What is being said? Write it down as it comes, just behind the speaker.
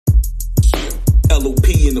LOP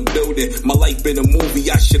in the building. My life been a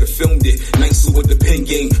movie, I should've filmed it. Nicer with the pen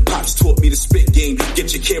game. Pops taught me the spit game.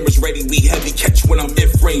 Get your cameras ready, we heavy. Catch when I'm in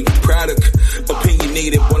frame. Produk,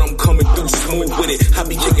 opinionated when I'm coming through smooth with it. I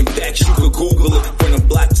be kicking back, you could Google it. Bring a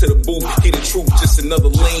block to the booth, hear the truth, just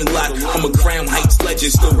another lane lock. I'm a Crown Heights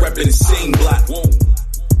legend, still repping the same block. Whoa.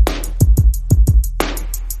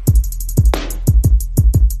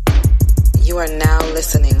 You are now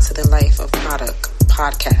listening to the Life of Produk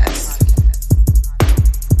podcast.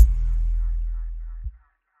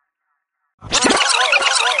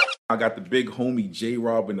 I got the big homie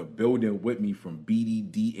J-Rob in the building with me from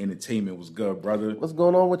BDD Entertainment. What's good, brother? What's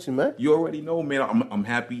going on with you, man? You already know, man. I'm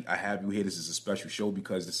happy I have you here. This is a special show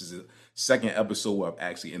because this is a second episode where I've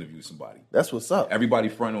actually interviewed somebody. That's what's up. Everybody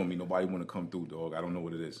front on me. Nobody want to come through, dog. I don't know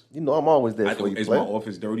what it is. You know I'm always there for you, Is my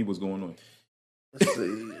office dirty? What's going on? Let's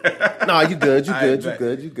see. Nah, you good.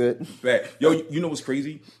 You good. Yo, you know what's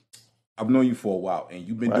crazy? I've known you for a while, and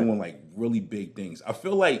you've been doing like really big things. I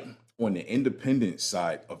feel like on the independent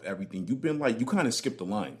side of everything, you've been like, you kind of skipped the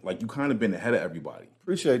line. Like you kind of been ahead of everybody.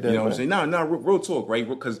 Appreciate that. You know what I'm saying? Nah, real talk, right?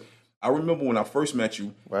 Because I remember when I first met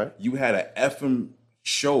you, right? You had an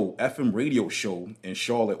FM radio show in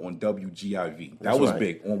Charlotte on WGIV. That was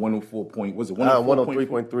big on 104 was it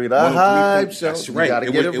 103.3? The Hype Show. That's right.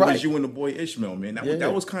 It was you and the boy Ishmael, man.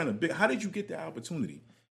 That was kind of big. How did you get the opportunity?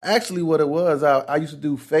 Actually, what it was, I used to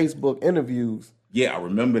do Facebook interviews. Yeah, I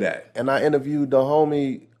remember that. And I interviewed the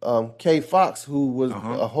homie K Fox, who was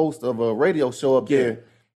a host of a radio show up there.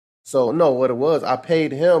 So, no, what it was, I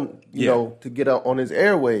paid him, you know, to get out on his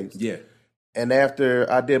airwaves. Yeah. And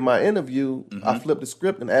after I did my interview, I flipped the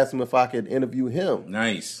script and asked him if I could interview him.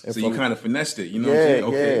 Nice. And so you kind of finessed it, you know what I'm saying?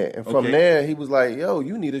 Okay. Yeah. And from there, he was like, yo,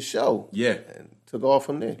 you need a show. Yeah. And took off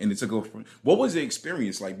from there. And it took off from What was the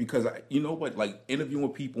experience like? Because, you know what, like interviewing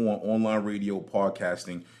people on online radio,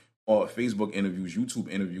 podcasting, or Facebook interviews, YouTube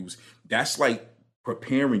interviews, that's like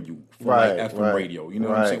preparing you for like FM radio. You know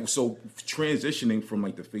what I'm saying? So transitioning from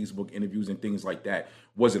like the Facebook interviews and things like that,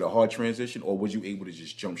 was it a hard transition or was you able to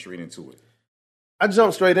just jump straight into it? I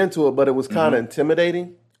jumped straight into it, but it was kind of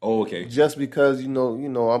intimidating. Oh, okay. Just because you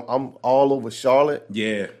know, I'm all over Charlotte.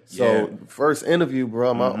 Yeah. So first interview,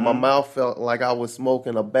 bro, my mouth felt like I was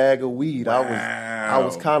smoking a bag of weed. Wow. I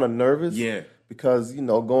was kind of nervous. Yeah. Because you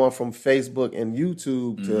know, going from Facebook and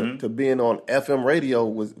YouTube to being on FM radio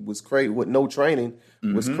was crazy with no training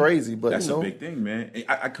was crazy. But that's you know, a big thing, man.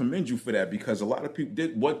 I commend you for that because a lot of people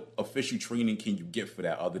did. What official training can you get for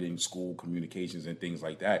that other than school communications and things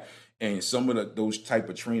like that? And some of those type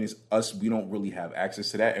of trainings, we don't really have access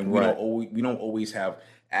to that, and we don't always have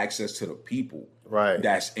access to the people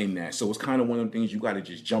that's in that. So it's kind of one of them things you got to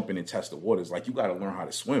just jump in and test the waters. Like you got to learn how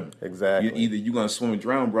to swim. Exactly. Either you're gonna swim and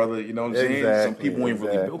drown, brother. You know what I'm saying? Some people ain't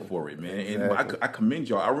really built for it, man. And I commend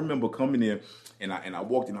y'all. I remember coming there and I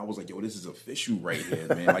walked in. I was like, yo, this is official right here,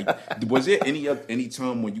 man. Like, was there any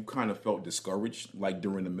time when you kind of felt discouraged, like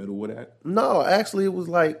during the middle of that? No, actually, it was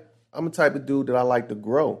like I'm the type of dude that I like to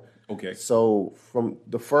grow. Okay. So from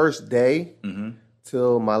the first day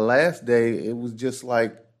till my last day, it was just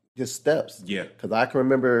steps. Yeah. Because I can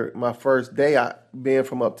remember my first day, being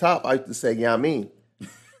from up top, I used to say, yeah, I mean.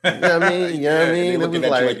 You know what I mean? You know what I mean? They looking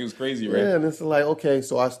at you like it was crazy, right? Yeah, and it's like, okay,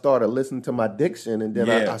 so I started listening to my diction, and then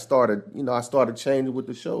I started changing with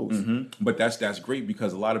the shows. But that's great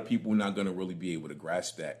because a lot of people are not going to really be able to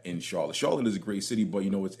grasp that in Charlotte. Charlotte is a great city, but you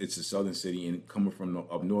know it's a southern city, and coming from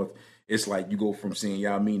up north, it's like you go from saying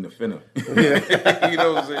 "yeah, I mean" to finna. You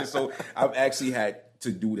know what I'm saying? So I've actually had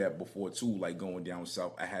to do that before too, like going down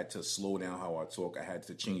south. I had to slow down how I talk. I had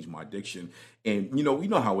to change my diction. And you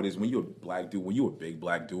know how it is when you're a black dude, when you're a big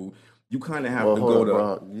black dude, you kind of have to go to.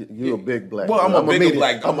 Bro, you're a big black. Well, I'm a big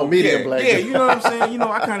black. I'm a medium black. Yeah, you know what I'm saying. You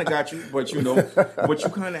know, I kind of got you, but but you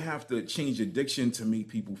kind of have to change your diction to make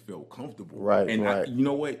people feel comfortable. Right. And you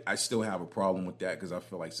know what? I still have a problem with that because I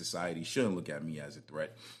feel like society shouldn't look at me as a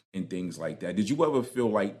threat and things like that. Did you ever feel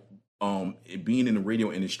like being in the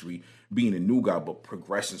radio industry, being a new guy, but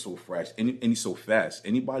progressing so fast, and so fast?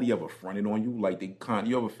 Anybody ever fronted on you? Like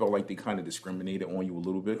you ever felt like they kind of discriminated on you a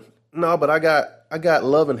little bit? No, but I got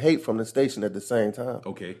love and hate from the station at the same time.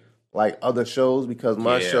 Okay. Like other shows, because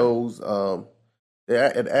my shows,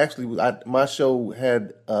 my show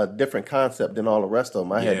had a different concept than all the rest of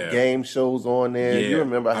them. I had game shows on there. Yeah. You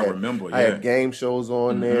remember? I had game shows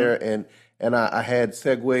on there, and I had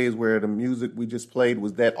segues where the music we just played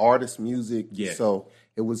was that artist music. Yeah. So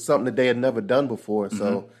it was something that they had never done before.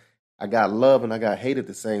 So I got love and I got hate at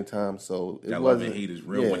the same time. So that love and hate is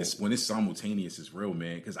real. Yeah. When it's simultaneous, it's real,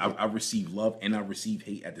 man. Because I receive love and I receive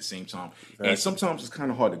hate at the same time. Exactly. And sometimes it's kind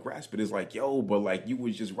of hard to grasp. But it's like, yo, but like you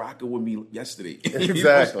was just rocking with me yesterday.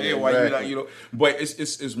 Exactly. You know what I'm saying? Why you but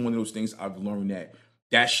it's one of those things I've learned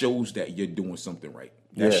that shows that you're doing something right.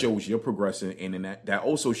 That shows you're progressing, and then that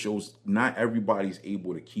also shows not everybody's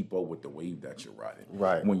able to keep up with the wave that you're riding.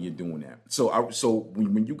 Right. When you're doing that. So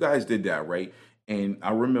when you guys did that, right? And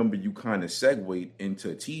I remember you kind of segued into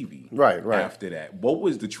TV. Right. After that. What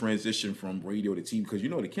was the transition from radio to TV? Because,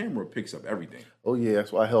 the camera picks up everything. Oh, yeah.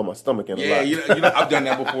 That's why I held my stomach in a lot. Yeah, I've done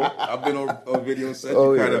that before. I've been on video sets.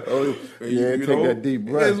 Take that deep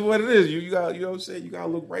breath. It's what it is. You got, you know what I'm saying? You got to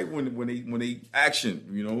look right when they action,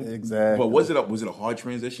 Exactly. But was it a hard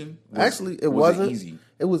transition? Actually, it wasn't. It easy?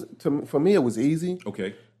 It was, for me, it was easy.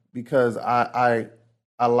 Okay. Because I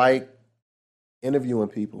like interviewing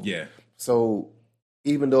people. Yeah. So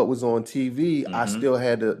even though it was on TV, I still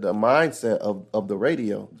had the mindset of the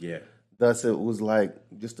radio. Yeah. Thus, it was like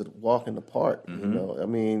just a walk in the park. I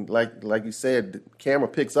mean, like you said, the camera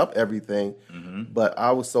picks up everything, but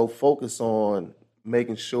I was so focused on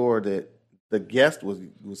making sure that the guest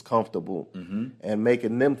was comfortable and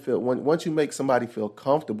making them feel. Once you make somebody feel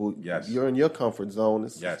comfortable, you're in your comfort zone.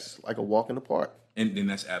 It's like a walk in the park. And then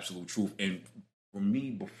that's absolute truth. And for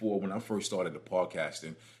me, before, when I first started the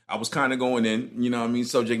podcasting, I was kind of going in,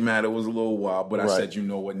 subject matter was a little wild, but I said, you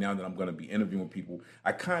know what, now that I'm going to be interviewing people,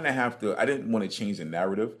 I kind of have to, I didn't want to change the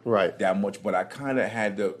narrative that much, but I kind of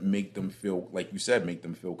had to make them feel, like you said, make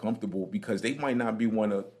them feel comfortable, because they might not be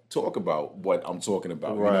want to talk about what I'm talking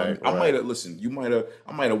about. I might have,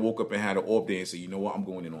 I might have woke up and had an off day and say, you know what, I'm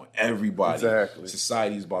going in on everybody. Exactly.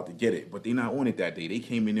 Society's about to get it, but they're not on it that day. They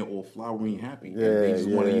came in there all flowery and happy. They just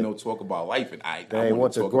want to, talk about life, and I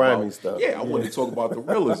want the grimy stuff. Yeah, I want to talk about the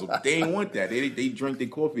realism. They ain't want that. They drank their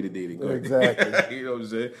coffee the day they go. Exactly. You know what I'm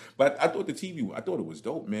saying? But I thought I thought it was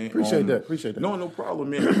dope, man. Appreciate that. No problem,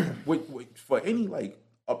 man. For any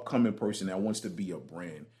upcoming person that wants to be a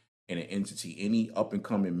brand and an entity, any up and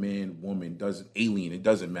coming man, woman, it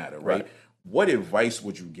doesn't matter, right? What advice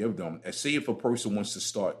would you give them? Say if a person wants to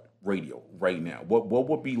start radio right now, what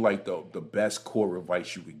would be like the best core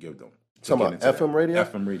advice you could give them? Talking about FM radio?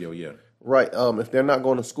 FM radio, yeah. Right. If they're not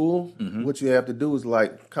going to school, what you have to do is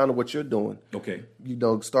kind of what you're doing. Okay.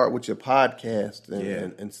 Start with your podcast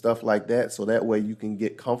and stuff like that, so that way you can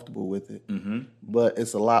get comfortable with it. But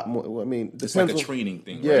it's a lot more. I mean, it's like a training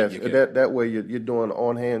thing. Yes, right? that way you're doing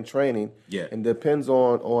on-hand training. Yeah. And depends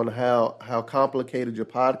on how complicated your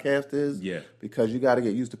podcast is. Yeah. Because you got to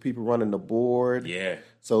get used to people running the board. Yeah.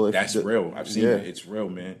 So that's real. I've seen it. It's real,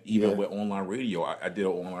 man. Even with online radio, I did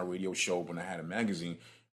an online radio show when I had a magazine.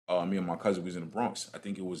 Me and my cousin was in the Bronx. I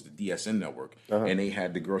think it was the DSN network. And they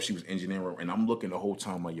had the girl, she was engineering, and I'm looking the whole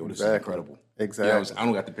time like, yo, this is incredible. Exactly. I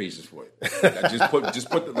don't got the patience for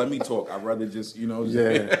it. Let me talk. I'd rather just,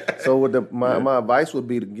 So with my advice would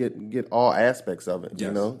be to get all aspects of it,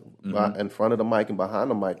 in front of the mic and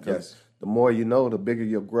behind the mic. Because the more you know, the bigger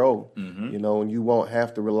you'll grow, and you won't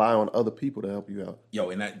have to rely on other people to help you out. Yo,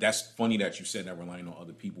 and that's funny that you said that, relying on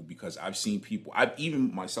other people, because I've seen people,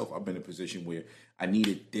 even myself, I've been in a position where I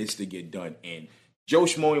needed this to get done, and Joe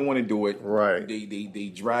Schmo didn't want to do it. Right.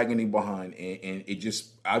 They dragging me behind, and it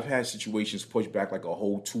just, I've had situations push back like a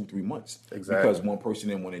whole 2-3 months. Exactly. Because one person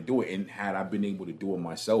didn't want to do it, and had I been able to do it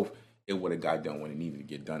myself, it would have got done when it needed to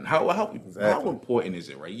get done. How important is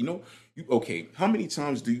it, right? How many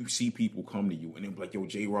times do you see people come to you and they're like, yo,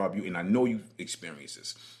 J-Rob, and I know you've experienced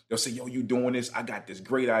this. They'll say, yo, you doing this? I got this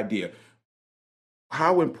great idea.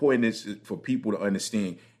 How important is it for people to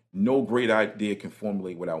understand no great idea can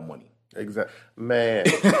formulate without money? Exactly, man.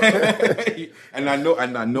 and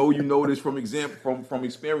I know you know this from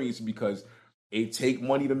experience, because it take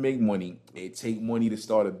money to make money. It take money to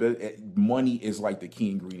start a business. Money is like the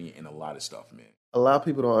key ingredient in a lot of stuff, man. A lot of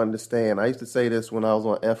people don't understand. I used to say this when I was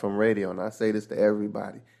on FM radio, and I say this to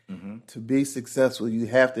everybody. To be successful, you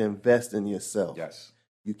have to invest in yourself. Yes.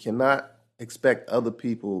 You cannot expect other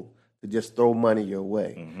people to just throw money your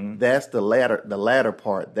way. That's the latter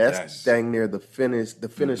part. That's dang near the finished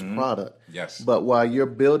product. Yes. But while you're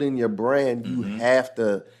building your brand, you have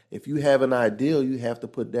to, if you have an ideal, you have to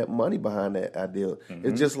put that money behind that ideal.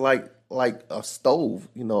 It's just like a stove,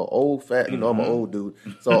 old fashioned. I'm an old dude,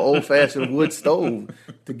 so old fashioned wood stove.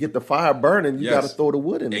 To get the fire burning, you got to throw the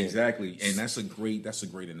wood in there. Exactly, and that's a great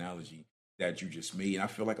analogy that you just made. And I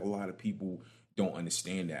feel like a lot of people don't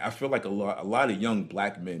understand that. I feel like a lot of young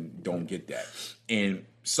black men don't get that. And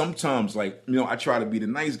sometimes, I try to be the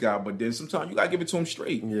nice guy, but then sometimes you gotta give it to them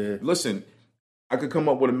straight. Yeah. Listen, I could come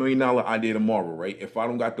up with $1 million idea tomorrow, right? If I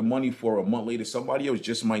don't got the money for a month later, somebody else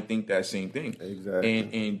just might think that same thing. Exactly.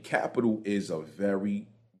 And capital is a very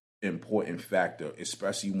important factor,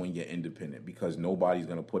 especially when you're independent, because nobody's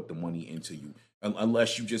going to put the money into you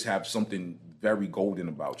unless you just have something very golden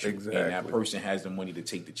about you. Exactly. And that person has the money to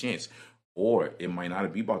take the chance. Or it might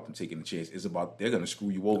not be about them taking the chance. It's about they're going to screw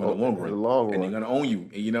you over in the long run. And they're going to own you.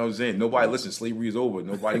 And you know what I'm saying? Nobody, listen, slavery is over.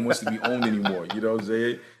 Nobody wants to be owned anymore. You know what I'm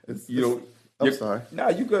saying? I'm sorry. Nah,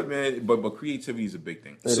 you good, man. But creativity is a big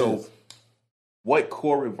thing. So what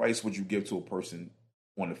core advice would you give to a person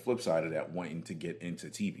on the flip side of that wanting to get into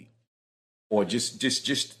TV? Or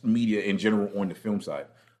just media in general on the film side?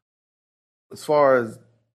 As far as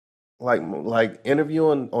like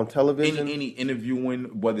interviewing on television, any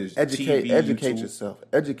interviewing, whether it's educate TV, yourself.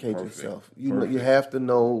 Educate yourself. You have to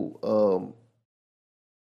know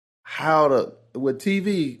how to with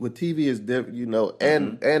TV. With TV is different,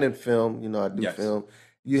 and in film, I do film.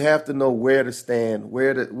 You have to know where to stand,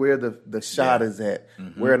 where the shot is at,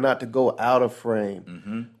 where not to go out of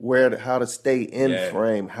frame, how to stay in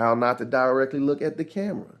frame, how not to directly look at the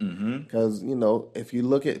camera. Because if you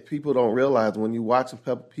look at, people don't realize when you watch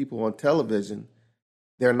people on television,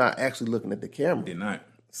 they're not actually looking at the camera. They're not.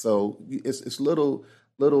 So it's little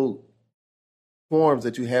forms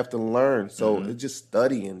that you have to learn. So it's just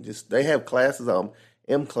studying. They have classes,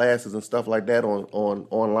 M classes and stuff like that on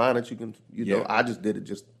online that you can, I just did it,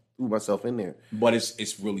 just threw myself in there. But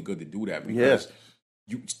it's really good to do that because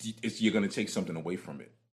you're going to take something away from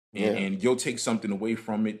it. And you'll take something away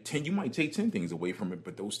from it. You might take 10 things away from it,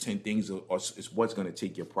 but those 10 things is what's going to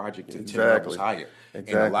take your project to 10 levels higher.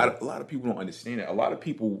 Exactly. And a lot of people don't understand that. A lot of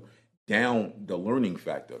people down the learning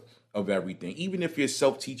factor of everything. Even if you're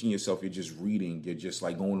self-teaching yourself, you're just reading, you're just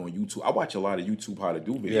like going on YouTube. I watch a lot of YouTube how to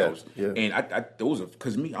do videos. And I those are,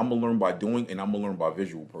 because me, I'm going to learn by doing and I'm going to learn by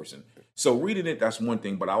visual person. So reading it, that's one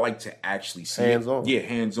thing, but I like to actually see hands-on. it.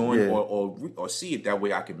 Hands-on or see it, that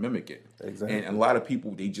way I can mimic it. Exactly. And a lot of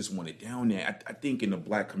people, they just want it down there. I think in the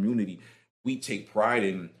black community, we take pride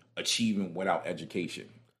in achieving without education.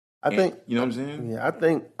 I think, you know what I'm saying? Yeah,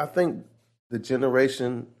 I think the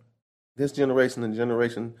generation, this generation and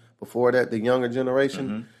generation before that, the younger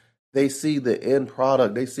generation, they see the end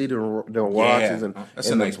product. They see their watches and that's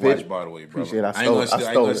a nice watch, by the way, bro. Appreciate it. I ain't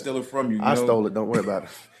gonna steal it from you. I stole it. Don't worry about it.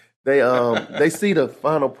 They see the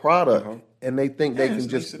final product and they think they can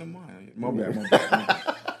just. My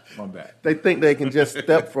bad. They think they can just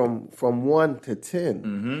step from 1 to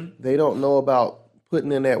 10. They don't know about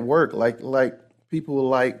putting in that work. Like people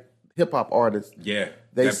like hip hop artists. Yeah.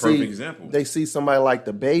 Perfect example. They see somebody like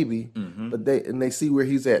the Baby, but they see where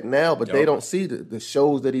he's at now, but they don't see the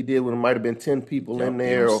shows that he did when it might have been 10 people in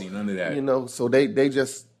there. They don't see none of that. So they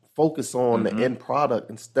just focus on the end product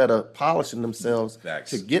instead of polishing themselves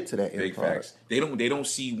to get to that end product. Facts. They don't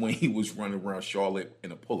see when he was running around Charlotte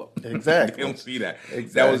in a pull-up. Exactly. They don't see that.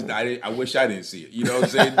 Exactly. I wish I didn't see it. You know what I'm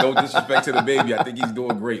saying? No disrespect to the Baby. I think he's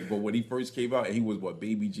doing great. But when he first came out and he was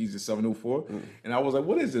Baby Jesus 704, and I was like,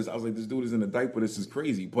 what is this? I was like, this dude is in a diaper. This is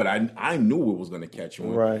crazy. But I knew it was going to catch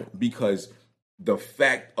on, right? Because the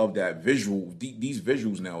fact of that visual, these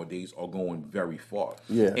visuals nowadays are going very far.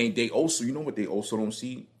 Yeah. And they also, you know what they also don't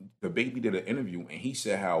see? The Baby did an interview and he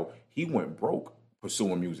said how he went broke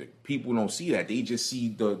pursuing music. People don't see that. They just see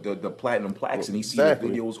the platinum plaques and they see the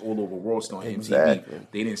videos all over World Star and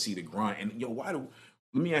MTV. They didn't see the grind. And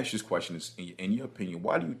let me ask you this question. In your opinion,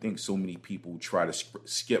 why do you think so many people try to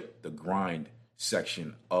skip the grind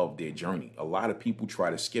section of their journey? A lot of people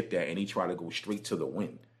try to skip that and they try to go straight to the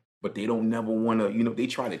win. But they don't never want to, they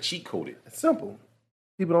try to cheat code it. It's simple.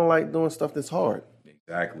 People don't like doing stuff that's hard.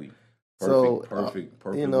 Exactly. Perfect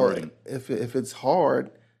wording. If it's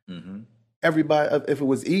hard, everybody. If it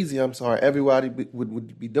was easy, everybody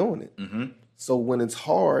would be doing it. So when it's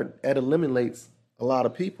hard, that eliminates a lot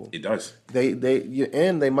of people. It does. They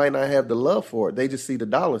might not have the love for it. They just see the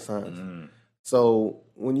dollar signs. So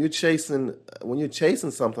when you're chasing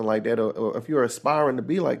something like that, or if you're aspiring to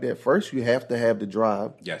be like that, first you have to have the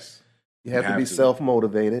drive. Yes. You have to be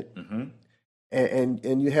self-motivated.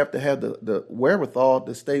 And you have to have the wherewithal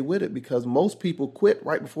to stay with it, because most people quit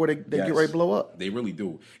right before they get ready to blow up. They really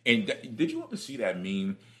do. And did you ever see that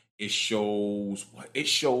meme? It shows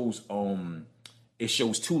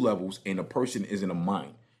two levels, and a person is in a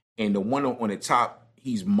mine. And the one on the top,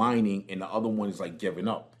 he's mining, and the other one is like giving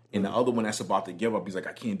up. And the other one that's about to give up, he's like,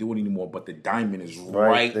 I can't do it anymore. But the diamond is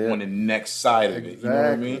right on the next side of it. You know what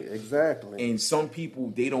I mean? Exactly. And some people,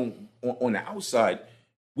 they don't, on the outside,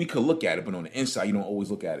 we could look at it, but on the inside, you don't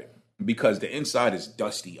always look at it, because the inside is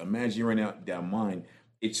dusty. Imagine you're in that mine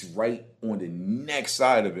it's right on the next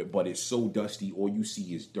side of it, but it's so dusty. All you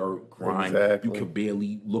see is dirt, grime. Exactly. You can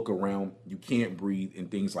barely look around. You can't breathe and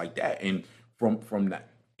things like that. And from the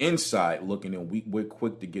inside looking in, we're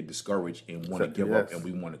quick to get discouraged and want to give up and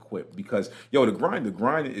we want to quit because the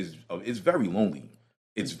grind is very lonely.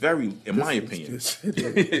 It's very, in my opinion, and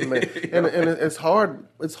it's hard.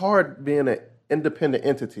 It's hard being an independent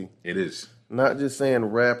entity. It is not just saying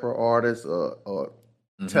rapper, artist, or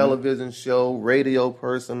television show, radio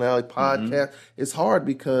personality, podcast. It's hard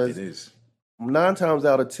because it is 9 times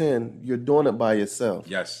out of 10 you're doing it by yourself.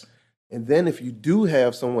 Yes, and then if you do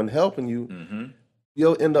have someone helping you,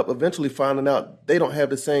 you'll end up eventually finding out they don't have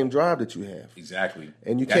the same drive that you have. Exactly,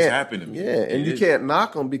 and you that's can't happened to me. Yeah, and you can't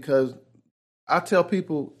knock them because I tell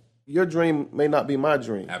people your dream may not be my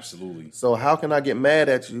dream. Absolutely. So how can I get mad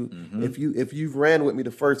at you if you've ran with me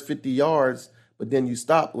the first 50 yards, but then you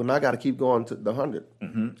stop when I got to keep going to the 100?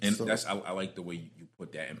 And so, I like the way you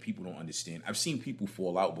put that, and people don't understand. I've seen people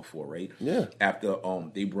fall out before, right? Yeah. After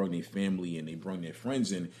they brought their family and they brought their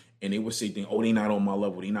friends in, and they would say things, oh, they not on my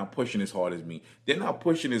level. They not pushing as hard as me. They're not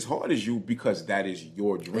pushing as hard as you because that is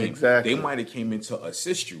your dream. Exactly. They might have came in to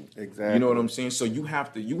assist you. Exactly. You know what I'm saying? So you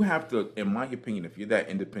have to, in my opinion, if you're that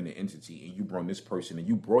independent entity and you brought this person and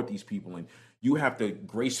you brought these people in, you have to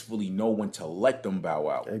gracefully know when to let them bow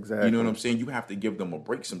out. Exactly. You know what I'm saying? You have to give them a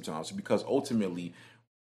break sometimes because ultimately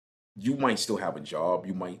you might still have a job,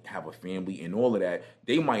 you might have a family and all of that.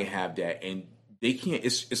 They might have that and they can't.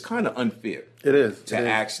 It's kind of unfair. It is to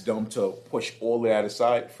ask them to push all of that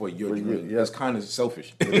aside for your dream. Yeah. It's kind of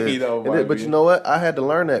selfish. But you know what? I had to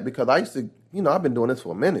learn that because I used to. I've been doing this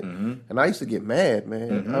for a minute, and I used to get mad,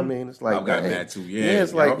 man. I mean, it's like I got mad too. Yeah,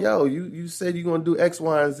 it's like, yo, you said you're gonna do X,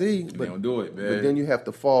 Y, and Z, but they don't do it, man. But then you have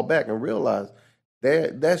to fall back and realize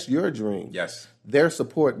that's your dream. Yes, their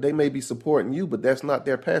support. They may be supporting you, but that's not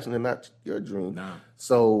their passion and not your dream. Nah.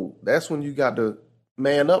 So that's when you got to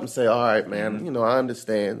man up and say, all right, man, I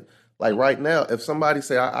understand. Like right now, if somebody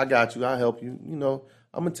say, I got you, I help you, I'm going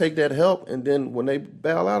to take that help. And then when they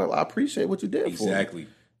bail out, I appreciate what you did for me. Exactly.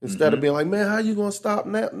 Instead of being like, man, how you going to stop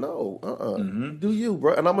now? No, do you,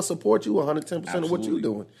 bro. And I'm going to support you 110% of what you're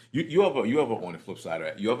doing. You ever, on the flip side of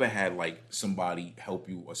that, you ever had like somebody help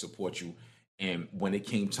you or support you, and when it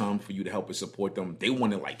came time for you to help and support them, they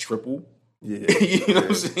wanted like triple? Yeah. You know what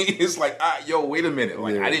I'm saying? It's like, yo, wait a minute.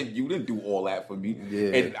 Like, you didn't do all that for me. Yeah.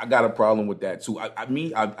 And I got a problem with that too.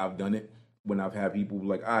 I've done it when I've had people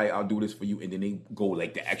like, all right, I'll do this for you. And then they go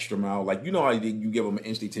like the extra mile. Like, you know how you give them an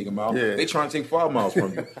inch, they take a mile? Yeah. They try to take 5 miles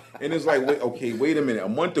from you. And it's like, wait a minute. A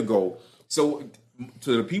month ago. So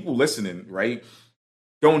to the people listening, right?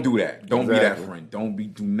 Don't do that. Don't be that friend.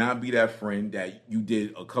 Do not be that friend that you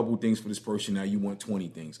did a couple things for this person. Now you want 20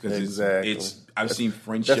 things because I've seen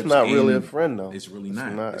friendships. That's not really a friend though. It's really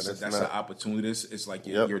not. That's an opportunity. It's like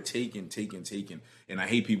you're taking, and I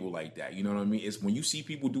hate people like that. You know what I mean? It's when you see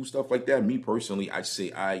people do stuff like that. Me personally, I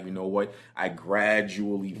say, you know what? I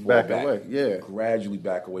gradually fall back away. Yeah, gradually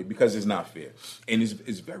back away because it's not fair and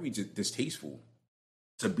it's very distasteful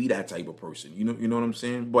to be that type of person. You know what I'm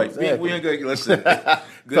saying? But exactly. we ain't gonna listen.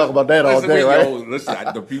 Talk about that all day, right? Listen,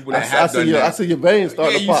 the people that have done that. I see your veins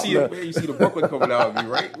starting to pop. You see the Brooklyn coming out of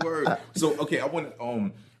me, right? Word. So okay, I want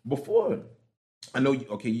before I know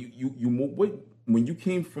you moved when you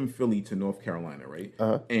came from Philly to North Carolina, right?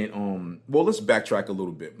 And well, let's backtrack a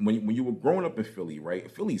little bit. When you were growing up in Philly,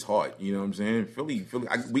 right? Philly's hard. You know what I'm saying? Philly.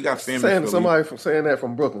 We got family. Somebody from saying that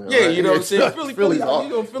from Brooklyn. Yeah, right? You know what I'm saying? Philly's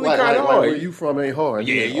hard. Philly kind of hard. Where you from ain't hard.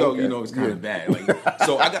 Yeah, it's kind of bad. Like,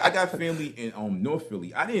 so I got family in North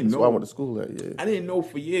Philly. I didn't know. That's where I went to school at. Yeah, I didn't know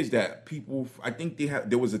for years that people. I think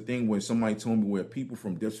there was a thing when somebody told me where people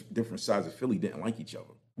from different sides of Philly didn't like each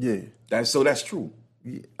other. Yeah, that's true.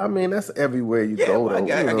 I mean, that's everywhere you go, though. I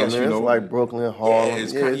guess it's like Brooklyn, Harlem.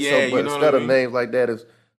 But instead of names like that, it's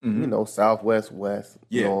Southwest, West,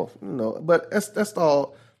 North. But that's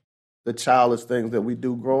all the childish things that we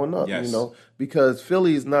do growing up. Yes. Because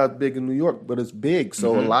Philly is not big in New York, but it's big.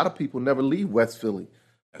 So a lot of people never leave West Philly.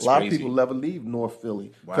 That's a lot crazy. of people never leave North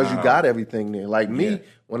Philly because you got everything there. Like me,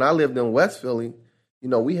 when I lived in West Philly,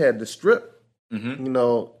 we had the Strip. All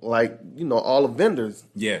the vendors.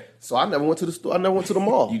 Yeah. So I never went to the store. I never went to the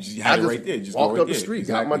mall. You just had it right there. Just walked right up the street,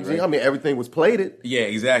 exactly, got my jeans. I mean, everything was plated. Yeah,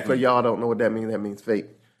 exactly. For y'all don't know what that means. That means fake.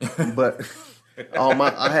 But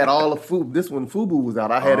I had all the food. This when FUBU was out,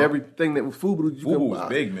 I had everything that was FUBU. FUBU was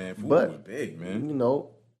big, man. FUBU was big, man.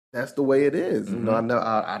 That's the way it is.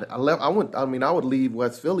 I left. I would leave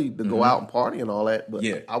West Philly to go out and party and all that. But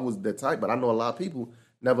I was that type. But I know a lot of people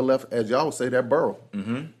never left, as y'all would say, that borough. You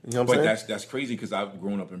know what I'm saying? That's crazy because I've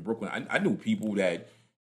grown up in Brooklyn. I knew people that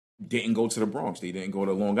didn't go to the Bronx. They didn't go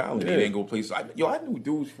to Long Island. They didn't go places. I knew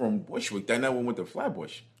dudes from Bushwick that never went to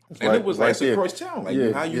Flatbush. And it was like across town, like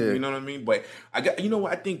you know what I mean. But you know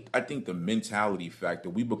what? I think the mentality factor,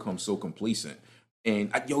 we become so complacent.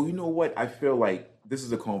 And you know what? I feel like this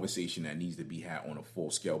is a conversation that needs to be had on a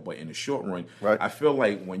full scale. But in the short run, I feel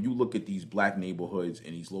like when you look at these black neighborhoods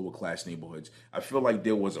and these lower class neighborhoods, I feel like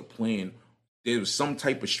there was a plan. There was some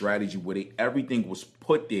type of strategy where everything was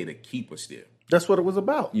put there to keep us there. That's what it was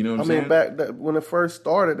about. You know what I'm saying? Back when it first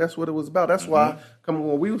started, that's what it was about. That's why coming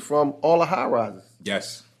when we was from, all the high rises.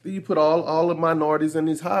 Yes. You put all the minorities in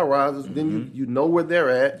these high rises, then you know where they're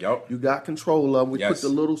at. Yep. You got control of them. We put the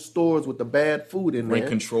little stores with the bad food in there.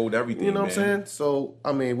 Controlled everything. You know what I'm saying? So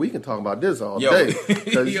we can talk about this all day.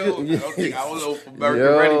 Okay, I was over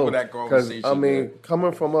America ready for that conversation.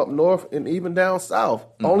 Coming from up north and even down south,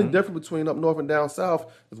 only difference between up north and down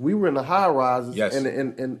south is we were in the high rises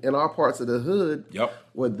in our parts of the hood. Yep.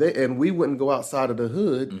 And we wouldn't go outside of the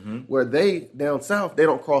hood. Where they down south, they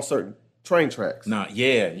don't cross certain train tracks. Nah,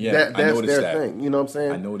 That's I noticed their that. thing. You know what I'm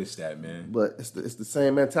saying? I noticed that, man. But it's the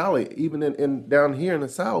same mentality. Even in down here in the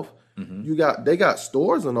South, they got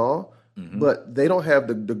stores and all, but they don't have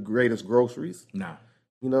the greatest groceries. Nah.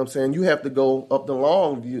 You know what I'm saying? You have to go up the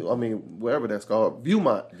Longview, wherever that's called,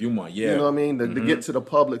 Viewmont. Yeah. You know what I mean? To get to the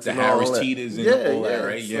Publix the and Harris all that. Teeters and all that,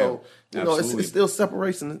 right? Yeah. So, it's still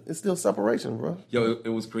separation. It's still separation, bro. Yo, it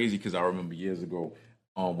was crazy because I remember years ago,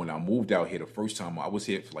 when I moved out here the first time, I was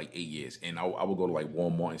here for like 8 years, and I would go to like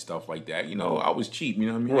Walmart and stuff like that. You know, I was cheap. You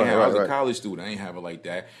know what I mean? I was a college student. I ain't have it like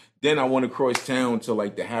that. Then I went across town to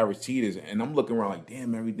like the Harris Teeters, and I'm looking around like,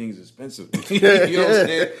 damn, everything's expensive. You know what I'm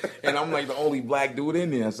saying? And I'm like the only black dude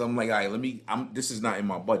in there, so I'm like, all right, this is not in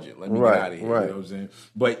my budget. Let me get out of here. You know what I'm saying?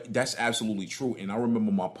 But that's absolutely true. And I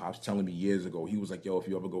remember my pops telling me years ago, he was like, yo, if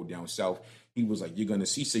you ever go down south, he was like, you're gonna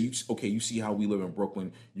see. So you see how we live in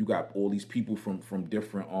Brooklyn. You got all these people from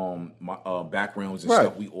different backgrounds and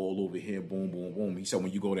stuff. We all over here. Boom, boom, boom. He said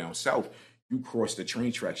when you go down south, you cross the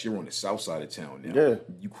train tracks. You're on the south side of town now. Yeah.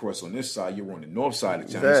 You cross on this side. You're on the north side of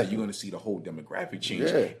town. Exactly. So you're gonna see the whole demographic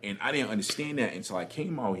change. Yeah. And I didn't understand that until I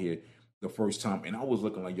came out here the first time, and I was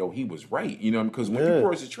looking like, yo, he was right, you know, because when you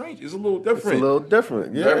cross the train, it's a little different. It's a little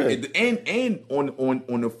different, And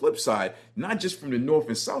on the flip side, not just from the north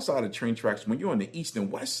and south side of train tracks, when you're on the east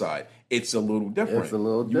and west side, it's a little different. It's a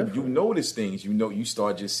little different. You notice things, you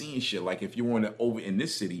start just seeing shit. Like if you're over in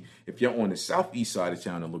this city, if you're on the southeast side of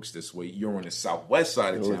town, it looks this way. You're on the southwest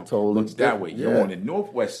side of town, it looks that way. You're on the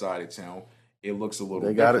northwest side of town, it looks a little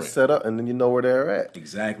different. They got it set up, and then you know where they're at.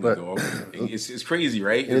 Exactly, dog. It's crazy,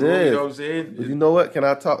 right? It is. You know what I'm saying? But you know what? Can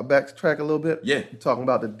I backtrack a little bit? Yeah. You're talking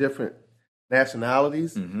about the different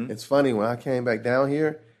nationalities. It's funny, when I came back down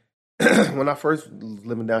here, when I first was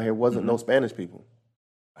living down here, wasn't no Spanish people.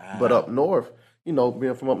 Wow. But up north,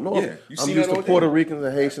 being from up north, I'm used to Puerto Ricans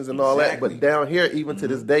and Haitians and all that. But down here, even to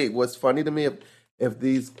this day, what's funny to me, if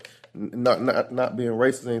these... Not being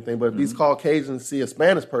racist or anything, but if these Caucasians see a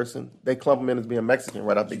Spanish person, they clump them in as being Mexican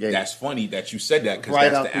right out the gate. That's funny that you said that, because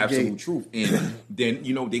that's the absolute truth. And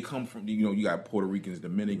then they come from you got Puerto Ricans,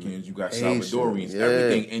 Dominicans, you got Salvadorians,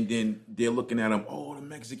 everything, and then they're looking at them, oh, the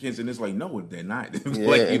Mexicans, and it's like, no, they're not.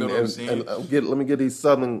 Like, you know what I'm saying? Let me give these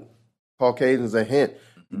Southern Caucasians a hint.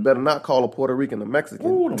 You better not call a Puerto Rican a Mexican.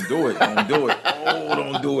 Oh, don't do it. Don't do it. Oh,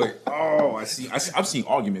 don't do it. Oh, I've seen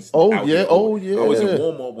arguments. Oh, yeah. Oh, yeah. I was in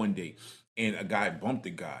Walmart one day, and a guy bumped a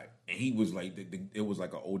guy. And he was like, it was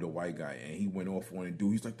like an older white guy, and he went off on a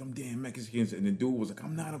dude. He's like, them damn Mexicans. And the dude was like,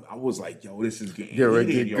 I'm not. I was like, yo, this is getting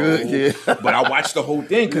heated, yo. Good, yeah. But I watched the whole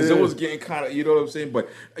thing because it was getting kind of, you know what I'm saying? But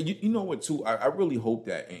you know what, too? I really hope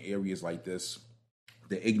that in areas like this,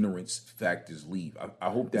 the ignorance factors leave. I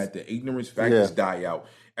hope that the ignorance factors die out.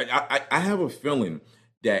 I have a feeling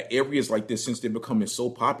that areas like this, since they're becoming so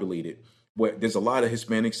populated, where there's a lot of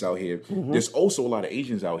Hispanics out here, there's also a lot of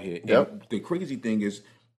Asians out here. Yep. And the crazy thing is,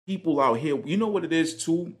 people out here, you know what it is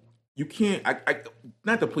too? You can't,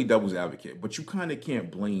 not to play devil's advocate, but you kind of can't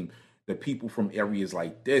blame the people from areas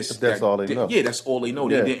like this. That's all they know. Yeah, that's all they know.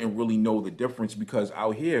 They didn't really know the difference, because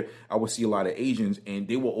out here, I would see a lot of Asians, and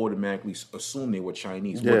they will automatically assume they were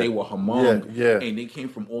Chinese, or they were Hmong, and they came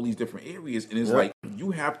from all these different areas. And it's like,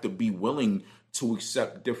 you have to be willing to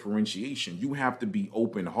accept differentiation. You have to be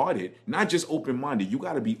open-hearted, not just open-minded. You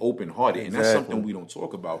got to be open-hearted, and that's something we don't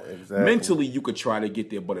talk about. Mentally, you could try to get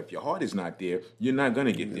there, but if your heart is not there, you're not going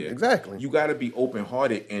to get there. Exactly. You got to be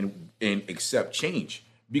open-hearted and accept change,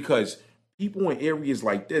 because people in areas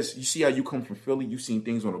like this, you see how you come from Philly, you've seen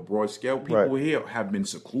things on a broad scale. People here have been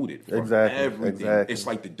secluded from everything. It's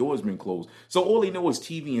like the door's been closed. So all they know is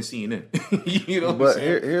TV and CNN. You know what I'm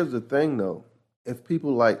saying? Here's the thing, though. If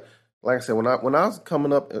people like... like I said, when I was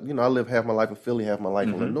coming up, I lived half my life in Philly, half my life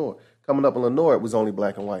in Lenore. Coming up in Lenore, it was only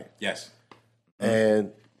black and white. Yes.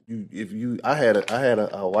 And I had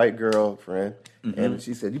a white girlfriend, and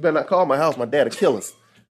she said, "You better not call my house. My dad'll kill us."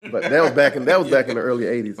 But that was back in the early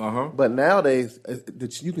 '80s. But nowadays,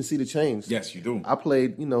 you can see the change. Yes, you do. I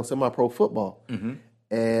played semi-pro football,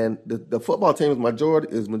 and the football team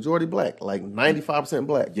is majority black, like 95%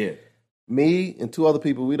 black. Yeah. Me and two other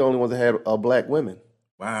people, we the only ones that had black women.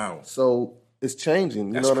 Wow. So it's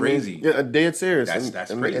changing. That's what crazy. I mean? Yeah, dead serious.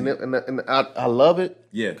 That's crazy. And I love it.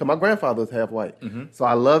 Yeah. Because my grandfather was half white. So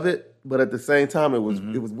I love it. But at the same time, it was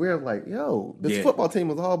weird. Like, yo, this football team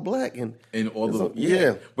was all black. And all the,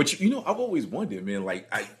 yeah. But, I've always wondered, man, like,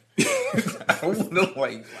 I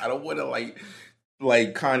don't want to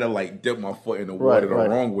kind of dip my foot in the water the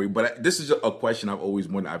wrong way. But this is a question I've always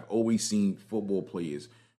wondered. I've always seen football players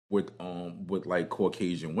with like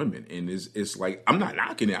Caucasian women, and it's like, I'm not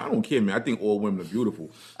knocking it. I don't care, man. I think all women are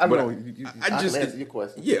beautiful. I know. I just answer your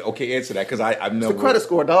question. Yeah, okay, answer that, because I've never. It's the credit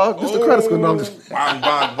score, dog. It's the credit score. No, I'm just bang.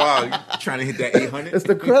 Trying to hit that 800. It's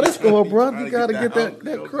the credit score, bro. You gotta get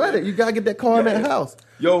that credit. You gotta get that car in that house.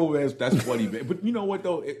 Yo, man, that's funny, man. But you know what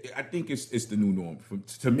though? I think it's the new norm.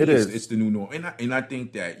 To me, it's the new norm, and I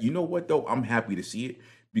think that, you know what though? I'm happy to see it,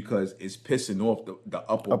 because it's pissing off the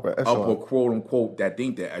upper quote unquote that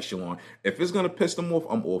think that echelon. If it's gonna piss them off,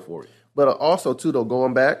 I'm all for it. But also too though,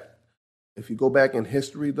 going back, if you go back in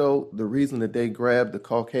history though, the reason that they grabbed the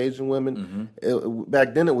Caucasian women,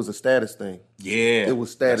 back then it was a status thing. Yeah, it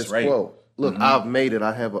was status quo. Look, I've made it.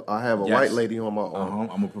 I have a white lady on my arm.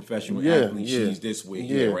 I'm a professional athlete. She's this way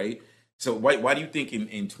here, right? So why do you think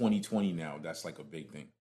in 2020 now that's like a big thing?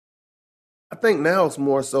 I think now it's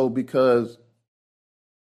more so because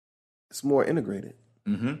it's more integrated.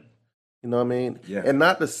 You know what I mean? Yeah. And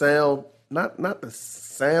not the sound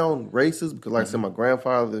racist, because like I said, my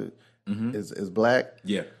grandfather is black.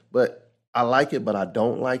 Yeah. But I like it, but I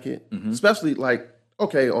don't like it. Especially like,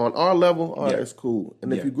 okay, on our level, it's cool.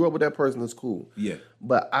 And if you grew up with that person, it's cool. Yeah.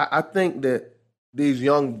 But I think that these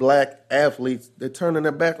young black athletes, they're turning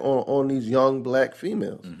their back on these young black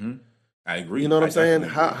females. I agree. You know what I'm saying?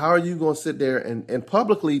 How are you going to sit there and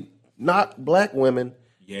publicly knock black women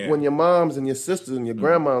when your moms and your sisters and your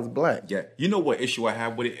grandma's black? Yeah. You know what issue I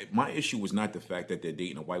have with it? My issue was not the fact that they're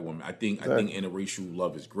dating a white woman. I think interracial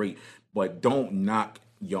love is great, but don't knock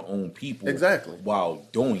your own people while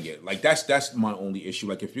doing it. Like that's my only issue.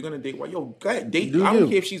 Like, if you're gonna date, go ahead, date. I don't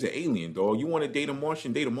care if she's an alien, dog. You want to date a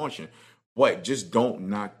Martian, but just don't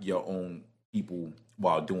knock your own people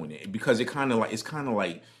while doing it, because it's kind of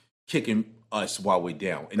like kicking us while we're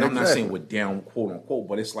down. And I'm not saying we're down, quote unquote,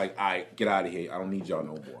 but it's like, I get out of here. I don't need y'all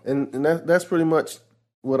no more. And that's pretty much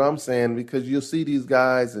what I'm saying, because you'll see these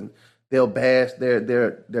guys and they'll bash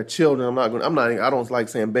their children. I don't like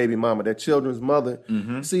saying baby mama, their children's mother.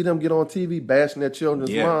 See them get on TV bashing their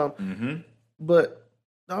children's mom. But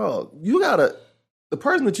dog, the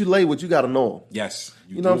person that you lay with, you gotta know him. Yes.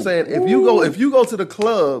 You know what I'm saying? If you go to the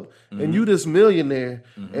club and you this millionaire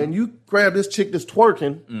and you grab this chick that's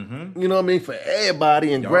twerking, you know what I mean, for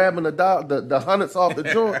everybody, and grabbing the hundreds off the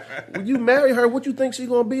joint, when you marry her, what you think she's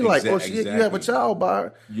gonna be like? Or you have a child by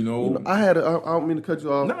her. You know, I don't mean to cut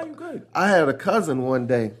you off. No, you're good. I had a cousin one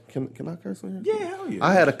day. Can I curse on here? Yeah, hell yeah.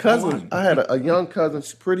 I had a cousin. I had a young cousin.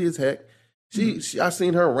 She's pretty as heck. I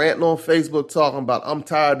seen her ranting on Facebook talking about, I'm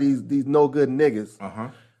tired of these no good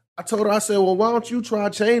niggas. I told her, I said, well, why don't you try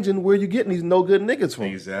changing where you getting these no good niggas from?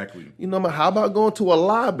 Exactly. You know, how about going to a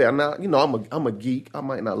library? Now, you know, I'm a geek. I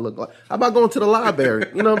might not look like. How about going to the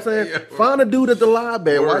library? You know what I'm saying? Find a dude at the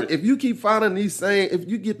library. Right? If you keep finding if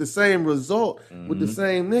you get the same result with the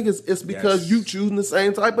same niggas, it's because you choosing the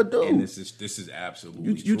same type of dude. And this is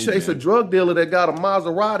absolutely you true, chase man. a drug dealer that got a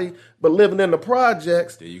Maserati but living in the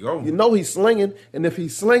projects. There you go. You know he's slinging, and if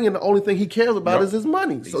he's slinging, the only thing he cares about is his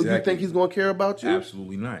money. So you think he's going to care about you?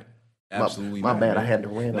 Absolutely not. Absolutely my not. bad. Man. I had to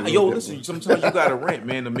rant. Yo, listen. Sometimes you got to rant,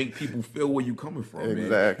 man, to make people feel where you coming from.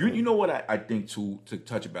 Exactly. Man. You know what I think to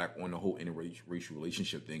touch back on the whole interracial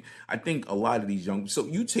relationship thing. I think a lot of these young. So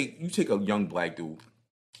you take a young black dude,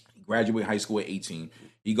 graduate high school at 18.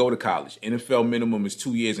 You go to college. NFL minimum is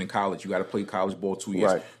 2 years in college. You got to play college ball 2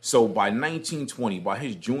 years. Right. So by 1920, by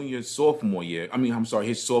his sophomore,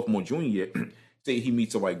 junior year, say he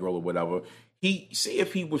meets a white girl or whatever. Say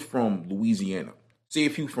if he was from Louisiana. Say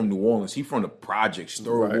if he was from New Orleans, he from the projects,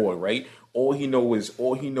 third ward, right? All he know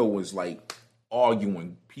is like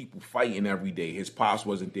arguing, people fighting every day. His pops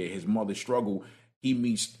wasn't there. His mother struggled. He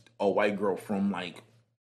meets a white girl from like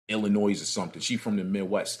Illinois or something. She from the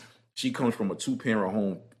Midwest. She comes from a 2-parent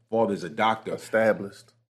home. Father's a doctor.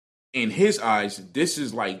 Established. in his eyes, this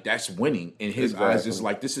is like, that's winning. In his eyes, it's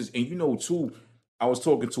like, this is, and you know, too, I was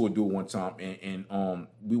talking to a dude one time, and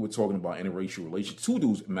we were talking about interracial relations. Two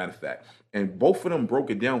dudes, matter of fact, and both of them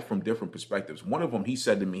broke it down from different perspectives. One of them, he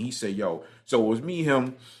said to me, he said, "Yo, so it was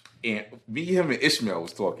him, and Ishmael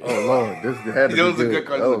was talking." Oh Lord, this had to be was good. This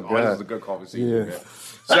was a good conversation. Yeah. Man.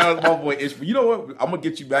 Shout out to my boy Ishmael. You know what? I'm gonna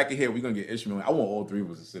get you back in here. We're gonna get Ishmael. I want all three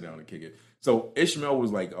of us to sit down and kick it. So Ishmael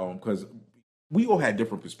was like, because we all had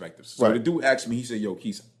different perspectives. So the dude asked me, he said, "Yo,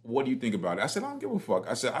 Keith, what do you think about it?" I said, "I don't give a fuck."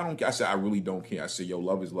 I said, "I don't care." I said, "I really don't care." I said, "Yo,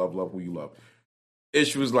 love is love. Love who you love."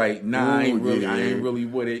 Ish was like, "Nah, I ain't really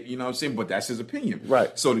with it." You know what I'm saying? But that's his opinion.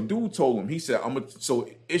 Right. So the dude told him, he said, so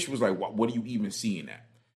Ish was like, what do you even see in that?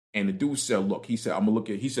 And the dude said, "Look," he said, "I'm gonna look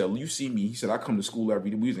at," he said, "You see me," he said, "I come to school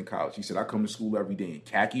every day." We was in college. He said, "I come to school every day in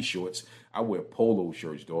khaki shorts. I wear polo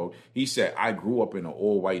shirts, dog." He said, "I grew up in an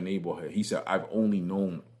all-white neighborhood." He said, "I've only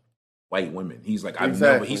known white women." He's like, "I've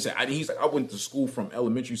never," he's like, "I went to school from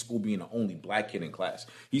elementary school being the only black kid in class."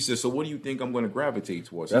 He said, "So what do you think I'm going to gravitate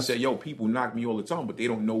towards?" He said, "Yo, people knock me all the time, but they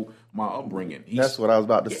don't know my upbringing." That's what I was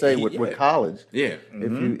about to say with college. Yeah.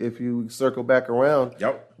 Mm-hmm. If you circle back around,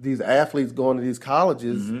 these athletes going to these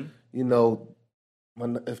colleges, you know,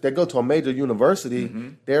 if they go to a major university,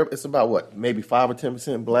 it's about what, maybe 5 or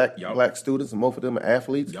 10% black students, and most of them are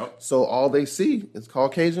athletes. So all they see is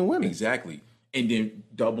Caucasian women. Exactly. And then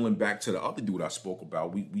doubling back to the other dude I spoke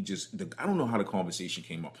about, I don't know how the conversation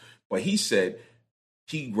came up, but he said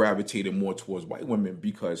he gravitated more towards white women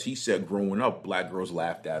because he said growing up, black girls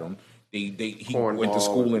laughed at him. He went to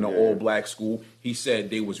school in an all-black school. He said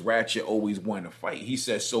they was ratchet, always wanting to fight. He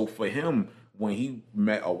said, so for him, when he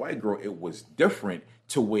met a white girl, it was different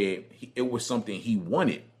to where it was something he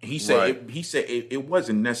wanted. He said it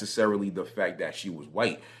wasn't necessarily the fact that she was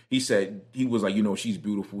white. He said, he was like, you know, she's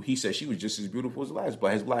beautiful. He said she was just as beautiful as the last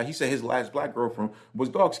black. He said his last black girlfriend was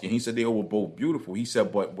dark skinned. He said they were both beautiful. He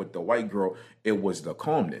said, but with the white girl, it was the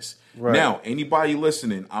calmness. Right. Now, anybody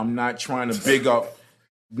listening, I'm not trying to big up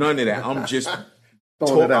none of that. I'm just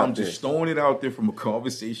throwing it out there from a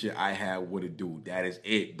conversation I had with a dude. That is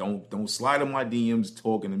it. Don't slide in my DMs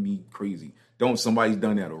talking to me crazy. Somebody's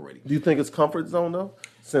done that already. Do you think it's comfort zone though?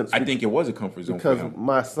 I think it was a comfort zone because for him.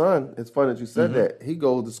 My son, it's funny that you said that. He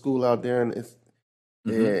goes to school out there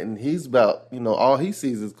and he's about, you know, all he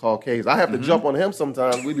sees is Caucasians. I have to jump on him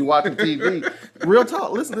sometimes. We be watching TV. Real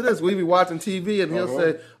talk. Listen to this. We be watching TV and he'll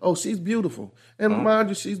say, "Oh, she's beautiful." And mind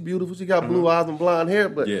you, she's beautiful. She got blue eyes and blonde hair.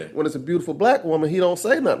 But when it's a beautiful black woman, he don't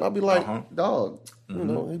say nothing. I'll be like, "Dog." You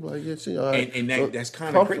know, he be like, "Yeah, she all right." And that's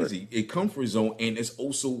kind of crazy. A comfort zone, and it's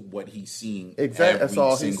also what he's seeing. Exactly, that's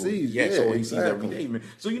all he sees. Yeah, that's all he sees every day, man.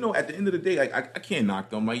 So you know, at the end of the day, like I can't knock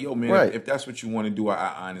them. Like, yo, man, if that's what you want to do,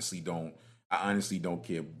 I honestly don't. I honestly don't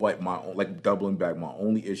care. But doubling back, my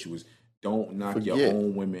only issue is don't knock your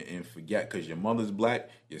own women and forget, because your mother's black,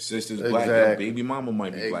 your sister's black, your baby mama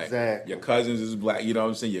might be black, your cousins is black. You know what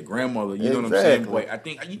I'm saying? Your grandmother. You know what I'm saying? But I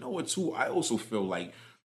think, you know what too. I also feel like.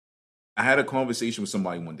 I had a conversation with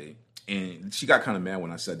somebody one day, and she got kind of mad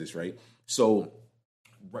when I said this, right? So,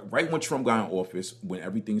 right when Trump got in office, when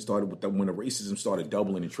everything started, when the racism started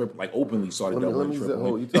doubling and tripling, like openly started doubling and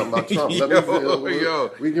tripling. You talking about Trump?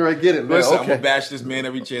 We can get it, man. Listen, I'm gonna bash this man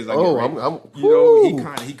every chance I get.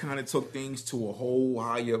 Right? He kind of took things to a whole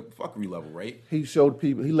higher fuckery level, right? He showed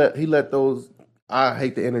people. He let those. I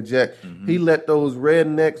hate to interject. He let those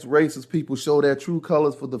rednecks, racist people show their true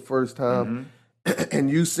colors for the first time. And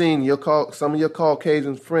you seen some of your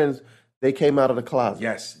Caucasian friends, they came out of the closet.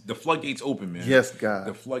 Yes, the floodgates open, man. Yes, God.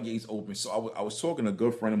 The floodgates open. So I was talking to a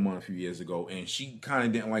good friend of mine a few years ago, and she kind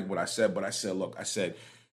of didn't like what I said, but I said, look,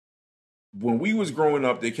 when we was growing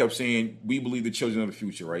up, they kept saying, we believe the children of the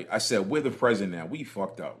future, right? I said, we're the present now. We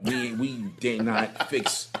fucked up. We did not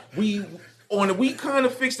fix. We kind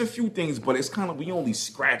of fixed a few things, but it's kind of, we only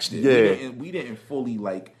scratched it. Yeah. We didn't fully,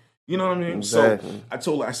 like, you know what I mean? Exactly. So I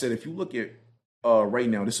told her, I said, if you look at, right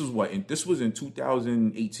now, this was in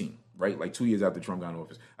 2018, right? Like 2 years after Trump got in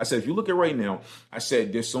office. I said, if you look at right now, I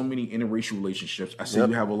said, there's so many interracial relationships. I said,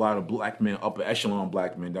 you have a lot of black men, upper echelon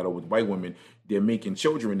black men that are with white women. They're making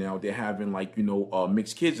children now. They're having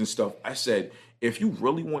mixed kids and stuff. I said, if you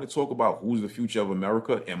really want to talk about who's the future of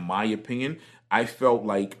America, in my opinion, I felt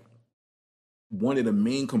like one of the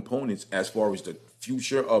main components as far as the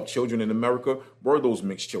future of children in America were those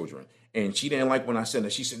mixed children. And she didn't like when I said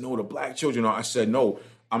that. She said, no, the black children are. I said, no,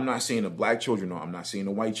 I'm not saying the black children are. I'm not saying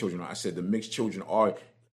the white children are. I said the mixed children are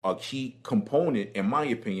a key component, in my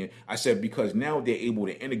opinion. I said, because now they're able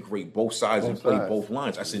to integrate both sides and play both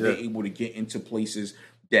lines. I said, they're able to get into places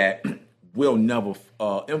that will never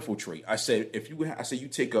infiltrate. I said, you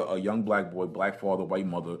take a young black boy, black father, white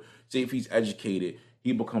mother, say if he's educated,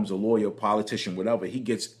 he becomes a lawyer, politician, whatever. He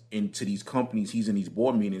gets into these companies. He's in these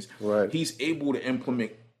board meetings. Right. He's able to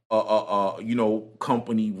implement,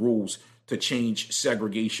 company rules to change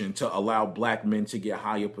segregation, to allow black men to get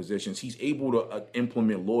higher positions. He's able to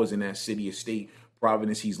implement laws in that city or state,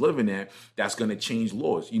 Providence he's living at, that's going to change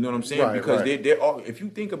laws. You know what I'm saying? Right, because right. there are, if you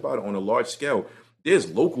think about it on a large scale,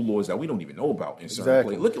 there's local laws that we don't even know about in certain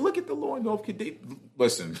places. Look at the law in North Carolina.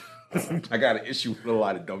 Listen, I got an issue with a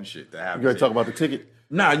lot of dumb shit that happens. You going to talk about the ticket?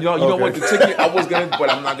 Nah, you know what, the ticket, I was going to,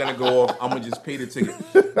 but I'm not going to go off. I'm going to just pay the ticket.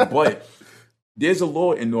 But there's a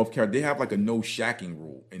law in North Carolina. They have like a no shacking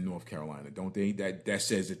rule in North Carolina, don't they? That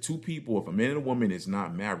says that two people, if a man and a woman is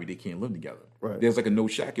not married, they can't live together. Right. There's like a no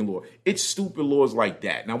shacking law. It's stupid laws like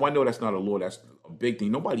that. Now, I know that's not a law. That's a big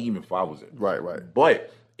thing. Nobody even follows it. Right.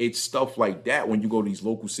 But it's stuff like that when you go to these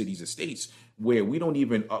local cities or states where we don't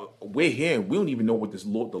even, we're here, we don't even know what the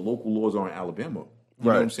local laws are in Alabama. You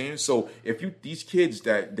know what I'm saying? So if these kids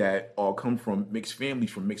that come from mixed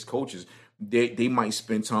families, from mixed cultures, they might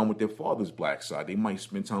spend time with their father's black side. They might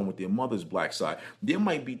spend time with their mother's black side. There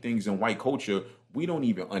might be things in white culture we don't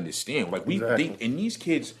even understand. Like and these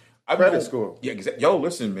kids, credit score. Yeah, exactly. Yo,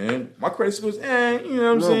 listen, man, my credit score is, you know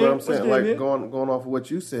what I'm saying? But I'm saying, like, going off of what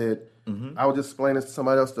you said, I was just explaining this to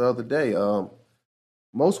somebody else the other day.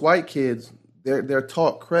 Most white kids, they're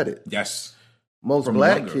taught credit. Yes. Most From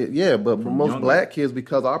black younger. kids, yeah, but for most younger. black kids,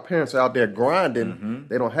 because our parents are out there grinding,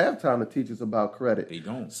 they don't have time to teach us about credit. They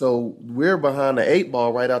don't. So we're behind the 8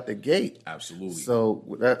 ball right out the gate. Absolutely.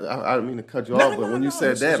 So I don't mean to cut you off, but when you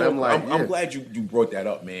said that, I'm like, I'm glad you brought that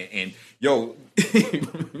up, man. And yo,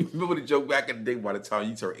 remember the joke back in the day? By the time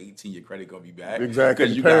you turn 18, your credit gonna be bad. Exactly.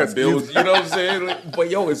 Because you got bills. You know what I'm saying? But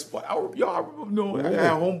yo, it's fun. I remember, I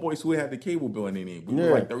had homeboys who had the cable bill in their name. We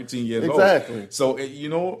were like 13 years old. Exactly. So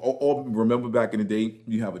or remember back in the day,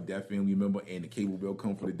 you have a deaf family member and the cable bill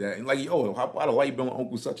come for the dad, and like, yo, how about a light bill on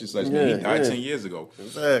Uncle such and such? Man, he died 10 years ago.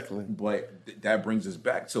 Exactly. But that brings us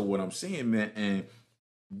back to what I'm saying, man. And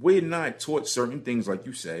we're not taught certain things, like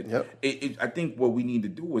you said. Yep. I think what we need to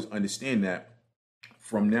do is understand that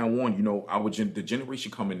from now on, the generation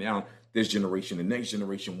coming down, this generation, the next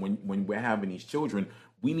generation, when we're having these children,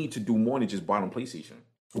 we need to do more than just bottom PlayStation.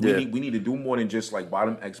 We need to do more than just like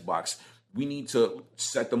bottom Xbox. We need to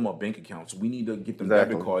set them up bank accounts. We need to get them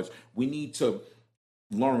debit cards. We need to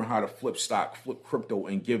learn how to flip stock, flip crypto,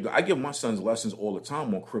 and I give my sons lessons all the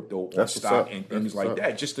time on crypto, on stock, and things like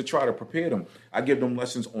that, just to try to prepare them. I give them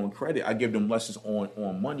lessons on credit. I give them lessons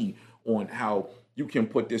on money, on how you can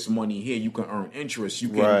put this money here, you can earn interest, you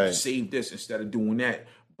can save this instead of doing that.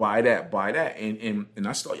 Buy that, and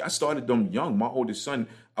I started them young. My oldest son,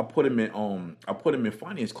 I put him in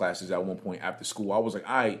finance classes at one point after school. I was like,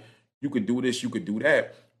 all right, you could do this, you could do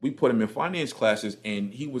that. We put him in finance classes,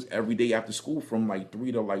 and he was every day after school from like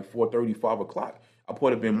 3 to like 4:30, 5 o'clock. I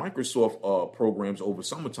put him in Microsoft programs over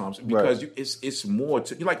summer times because it's more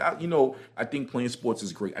to I think playing sports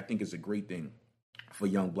is great. I think it's a great thing for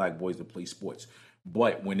young black boys to play sports.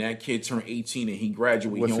 But when that kid turned 18 and he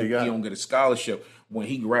graduated, he don't get a scholarship. When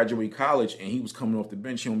he graduated college and he was coming off the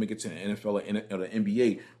bench, he don't make it to the NFL or the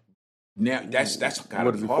NBA. Now that's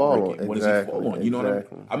gotta be heartbreaking. What does he fall on? You know what I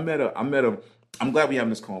mean? I met a. I'm glad we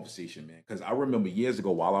having this conversation, man, because I remember years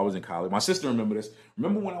ago while I was in college. My sister remember this.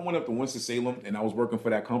 Remember when I went up to Winston-Salem and I was working for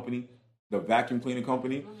that company, the vacuum cleaning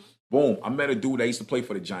company? Boom! I met a dude that used to play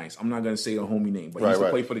for the Giants. I'm not gonna say the homie name, but he used to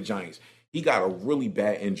play for the Giants. He got a really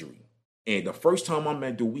bad injury. And the first time I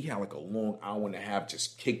met dude, we had like a long hour and a half,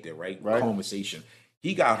 just kicked it, right? Conversation.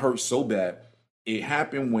 He got hurt so bad. It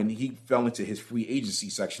happened when he fell into his free agency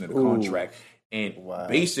section of the contract. And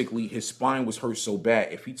basically his spine was hurt so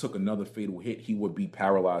bad, if he took another fatal hit, he would be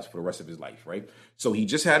paralyzed for the rest of his life, right? So he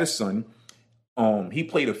just had a son. He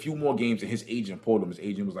played a few more games and his agent pulled him. His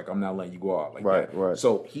agent was like, I'm not letting you go out like that. Right.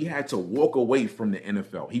 So he had to walk away from the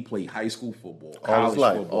NFL. He played high school football, college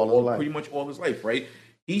football, pretty much all his life, right?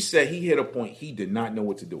 He said he hit a point he did not know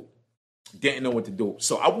what to do. Didn't know what to do.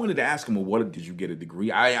 So I wanted to ask him, well, what did you get a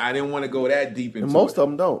degree? I didn't want to go that deep into it. Most of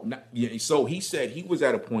them don't. So he said he was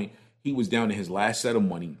at a point, he was down to his last set of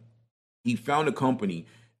money. He found a company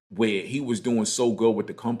where he was doing so good with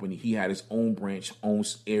the company. He had his own branch, own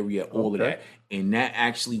area, all of that. And that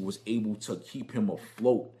actually was able to keep him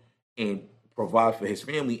afloat and provide for his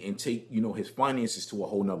family and take, his finances to a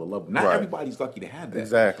whole nother level. Not everybody's lucky to have that.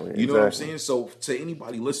 Exactly. You know what I'm saying? So to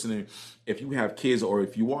anybody listening, if you have kids or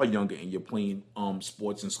if you are younger and you're playing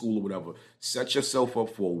sports in school or whatever, set yourself up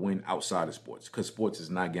for a win outside of sports, because sports is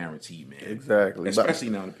not guaranteed, man. Exactly. Especially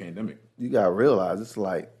now in the pandemic. You got to realize it's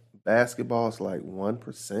like basketball is like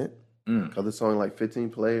 1%. because it's only like 15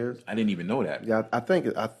 players. I didn't even know that. Yeah, I think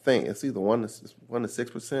it's either 1 to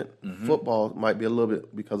 6%. Football might be a little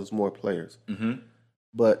bit because it's more players.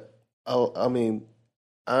 But I mean,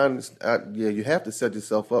 I understand. You have to set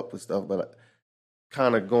yourself up for stuff. But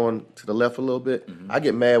kind of going to the left a little bit, I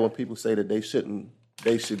get mad when people say that they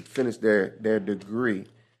should finish their degree.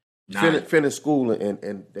 Finish school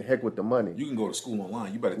and the heck with the money. You can go to school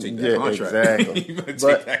online. You better take that contract. Exactly. You better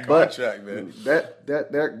take that contract, man.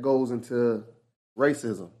 That goes into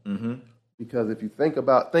racism. Because if you think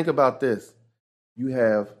about this, you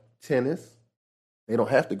have tennis. They don't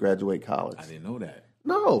have to graduate college. I didn't know that.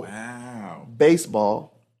 No. Wow.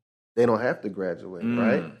 Baseball, they don't have to graduate,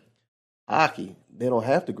 right? Hockey, they don't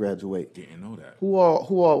have to graduate. Didn't know that.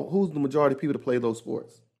 Who's the majority of people that play those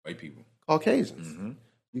sports? White people. Caucasians.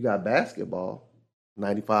 You got basketball,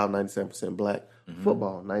 95, 97% black.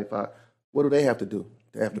 Football, 95. What do they have to do?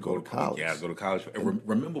 They have to go to college. Yeah, go to college.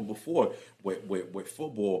 Remember before, with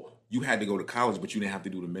football, you had to go to college, but you didn't have to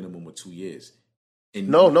do the minimum of 2 years.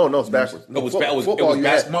 No, it's backwards. No, it was football.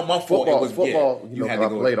 my fault. It was football. You had to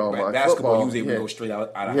go. Basketball, you was able to go straight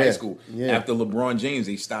out of high school. After LeBron James,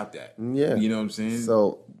 they stopped that. Yeah, you know what I'm saying.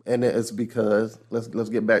 So, and it's because let's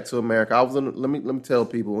get back to America. I was in. Let me tell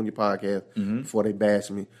people on your podcast before they bash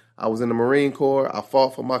me. I was in the Marine Corps. I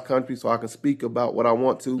fought for my country so I can speak about what I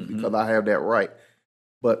want to because I have that right.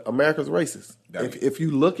 But America's racist. If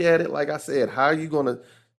you look at it, like I said, how are you going to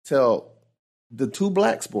tell the two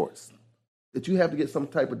black sports that you have to get some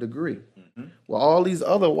type of degree? Well, all these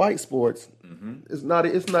other white sports, it's not.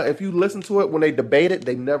 If you listen to it when they debate it,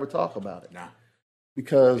 they never talk about it. Nah,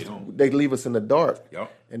 because they leave us in the dark.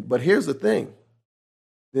 Yep. But here's the thing.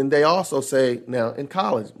 Then they also say now in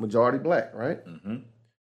college, majority black, right?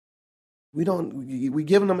 We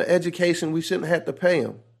giving them an education we shouldn't have to pay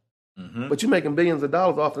them. But you're making billions of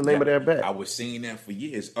dollars off the name of their back. I was saying that for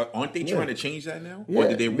years. Aren't they trying to change that now? Yeah. Or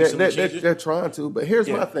did they recently change it? They're trying to. But here's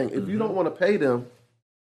my thing. If you don't want to pay them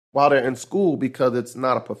while they're in school because it's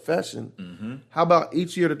not a profession, how about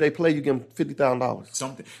each year that they play, you give them $50,000?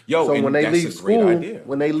 Something. So when they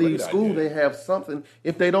leave school, they have something.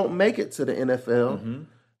 If they don't make it to the NFL, at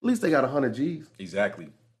least they got 100 G's. Exactly.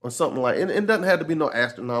 Or something like it. It doesn't have to be no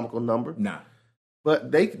astronomical number. Nah.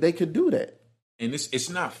 But they could do that. And it's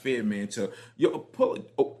not fair, man.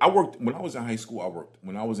 I worked when I was in high school. I worked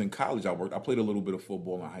when I was in college. I worked. I played a little bit of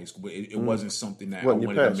football in high school, but it wasn't something that I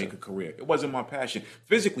wanted to make a career. It wasn't my passion.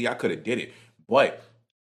 Physically, I could have did it, but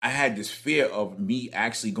I had this fear of me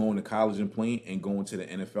actually going to college and playing, and going to the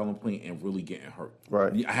NFL and playing, and really getting hurt.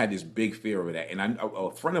 Right. I had this big fear of that, and a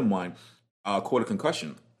friend of mine caught a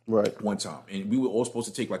concussion. Right. One time, and we were all supposed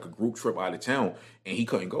to take like a group trip out of town, and he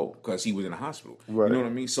couldn't go because he was in the hospital. Right. You know what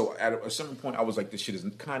I mean? So at a certain point, I was like, "This shit is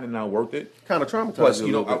kind of not worth it." Kind of traumatized. Plus,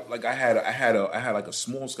 you know, I had like a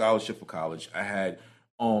small scholarship for college. I had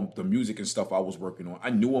the music and stuff I was working on. I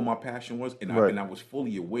knew what my passion was, and I was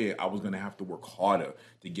fully aware I was going to have to work harder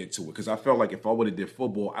to get to it because I felt like if I would have did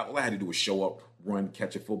football, all I had to do was show up, run,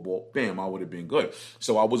 catch a football, bam, I would have been good.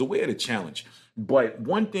 So I was aware of the challenge. But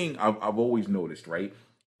one thing I've always noticed, right?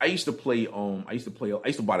 I used to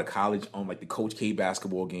buy the college like the Coach K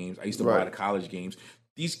basketball games. I used to buy the college games.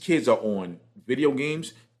 These kids are on video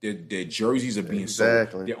games. Their jerseys are being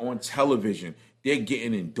sold. They're on television. They're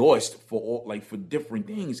getting endorsed for different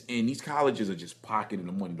things. And these colleges are just pocketing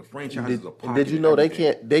the money. The franchises are pocketing. Did you know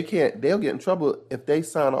everything. they'll get in trouble if they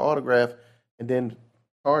sign an autograph and then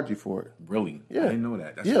charge you for it. Really? Yeah. I didn't know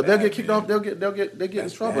that. That's bad, they'll get kicked man. off. They get in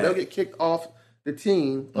trouble. Bad. They'll get kicked off the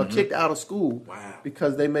team or kicked out of school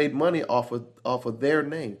because they made money off of their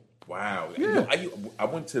name. Wow. Yeah. I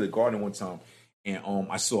went to the Garden one time and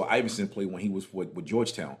I saw Iverson play when he was with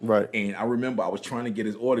Georgetown. Right. And I remember I was trying to get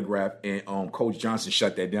his autograph and Coach Johnson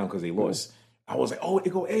shut that down because they lost. I was like, oh, it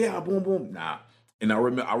go AI, boom, boom. Nah. And I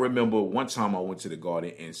remember one time I went to the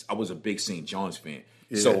Garden and I was a big St. John's fan.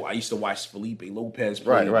 Yeah. So I used to watch Felipe Lopez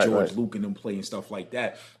play, George Luke and them play and stuff like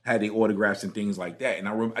that. Had their autographs and things like that.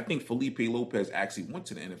 And I think Felipe Lopez actually went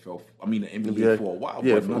to the NFL, the NBA for a while,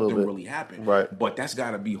 but nothing really happened. Right. But that's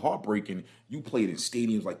got to be heartbreaking. You played in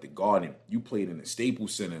stadiums like the Garden. You played in the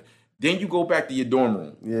Staples Center. Then you go back to your dorm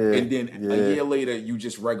room. Yeah. And then a year later, you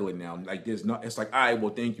just regular now. Like it's like, all right,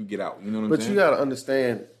 well, thank you, get out. You know what I'm saying? But you got to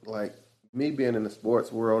understand, like me being in the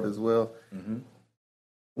sports world as well,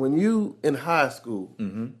 when you in high school,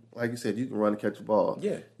 like you said, you can run and catch a ball.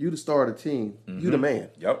 Yeah. You the star of the team. You the man.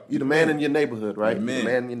 Yep. You the man in your neighborhood, right? You the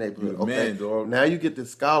man in your neighborhood. You the man, dog. Now you get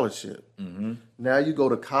this scholarship. Now you go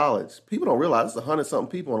to college. People don't realize it's 100-something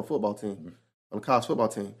people on a football team, on a college football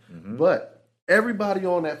team. But everybody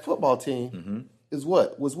on that football team was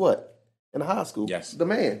what? In high school. Yes. The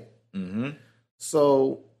man.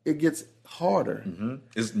 So it gets harder.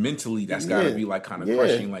 It's mentally that's got to be like kind of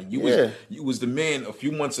crushing. Like you was the man a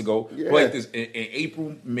few months ago. But like this in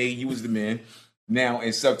April, May, you was the man. Now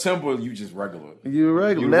in September, you just regular. You're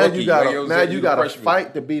regular. Now you got to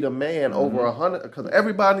fight to be the man over 100 because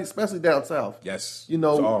everybody, especially down south. Yes, and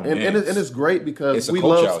it's great because we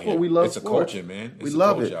love sport. We love it's sports. A culture, man. We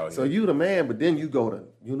love it. So you the man, but then you go to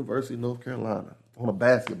University of North Carolina on a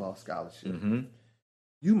basketball scholarship.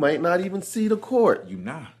 You might not even see the court.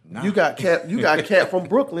 Nah. You got cat from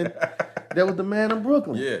Brooklyn. That was the man in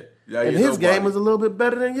Brooklyn. Yeah, and his game was a little bit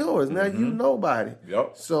better than yours. Now you nobody.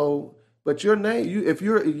 Yep. So. But your name,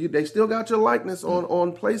 they still got your likeness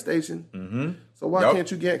on PlayStation. So why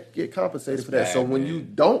can't you get compensated for that? So when you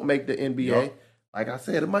don't make the NBA, like I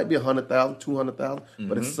said, it might be 100,000, 200,000,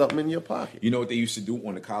 but it's something in your pocket. You know what they used to do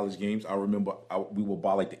on the college games? I remember we would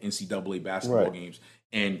buy like the NCAA basketball games,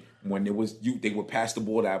 and when they would pass the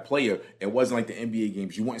ball to a player. It wasn't like the NBA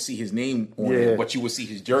games. You wouldn't see his name on it, but you would see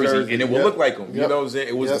his jersey and it would look like him. You know what I'm saying?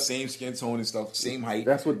 It was the same skin tone and stuff, same height.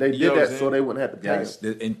 That's what they did that so they wouldn't have to pay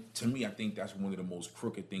him. And to me, I think that's one of the most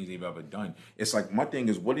crooked things they've ever done. It's like my thing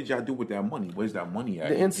is, what did y'all do with that money? Where's that money at?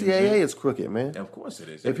 The NCAA is crooked, man. Of course it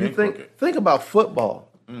is. If you think about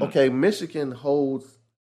football, okay, Michigan holds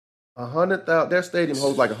 100,000. Their stadium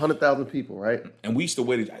holds like 100,000 people, right? And I used to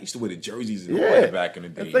wear the jerseys and all that back in the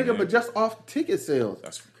day. And think of it just off ticket sales.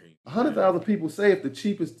 That's crazy. 100,000 people. Say if the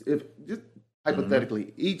cheapest, just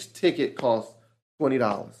hypothetically, each ticket costs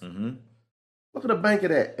 $20. Look at the bank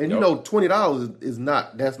of that, and $20 is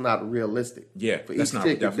not realistic. Yeah, for each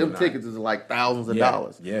ticket, them tickets is like thousands of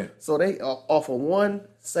dollars. Yeah. So they offer one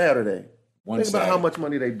Saturday. Think about how much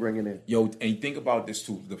money they bringing in. And think about this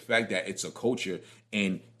too: the fact that it's a culture,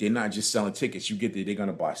 and they're not just selling tickets. You get there, they're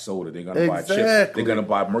gonna buy soda, they're gonna buy chips, they're gonna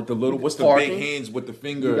buy the little. What's the big hands with the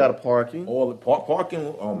finger? You got a parking. All the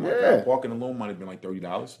parking. Oh my god, parking alone might have been like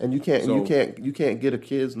 $30. And you can't get a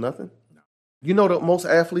kids nothing. No. You know that most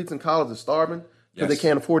athletes in college are starving because they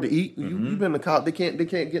can't afford to eat. You've been to college, they can't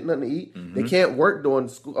get nothing to eat. They can't work during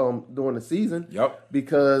school during the season.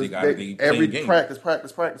 Because every practice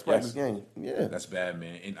game. Yeah, that's bad,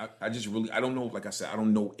 man. And I just really I don't know. Like I said, I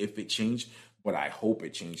don't know if it changed, but I hope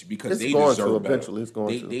it changed because they deserve better. Eventually, it's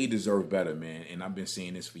going to. They deserve better, man. And I've been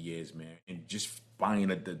saying this for years, man. And just buying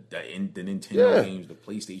the Nintendo games, the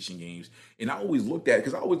PlayStation games, and I always looked at it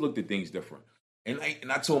because I always looked at things different. And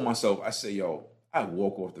I told myself, I say, yo, I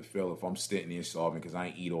walk off the field if I'm sitting there starving because I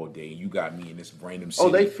ain't eat all day, and you got me in this random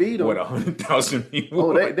city. They feed them with 100,000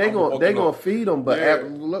 people. They gonna feed them, but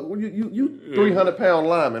look, you 300-pound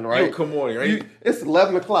lineman, right? Yo, come on, right? It's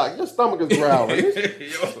 11 o'clock. Your stomach is growling.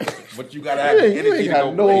 But you gotta have energy to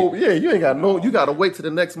go play. You ain't got no. You gotta wait till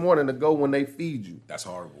the next morning to go when they feed you. That's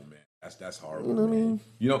horrible, man. That's horrible. You know what I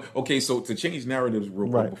mean? Okay. So to change narratives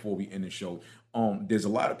real quick before we end the show. There's a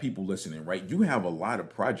lot of people listening, right? You have a lot of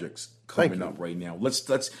projects coming up right now. Let's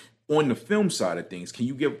on the film side of things. Can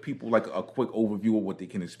you give people like a quick overview of what they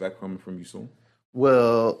can expect from you soon?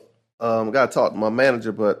 Well, I got to talk to my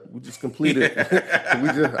manager, but we just completed.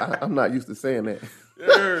 I'm not used to saying that.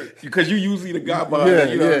 Because you're usually the guy behind that.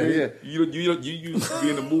 You know what I mean? You used to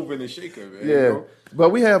be in the mover and the shaker, man. Yeah, you know? But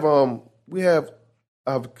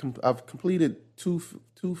I've completed two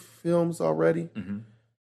films already.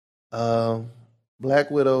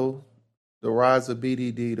 Black Widow, The Rise of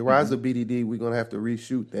BDD. The Rise of BDD, we're going to have to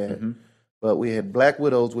reshoot that. But we had Black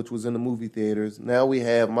Widows, which was in the movie theaters. Now we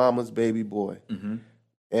have Mama's Baby Boy.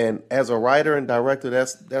 And as a writer and director,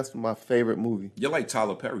 that's my favorite movie. You're like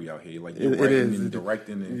Tyler Perry out here. Like you're writing and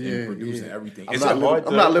directing and producing everything. I'm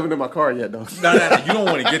not living in my car yet, though. No. You don't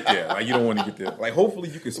want to get there. Like you don't want to get there. Like hopefully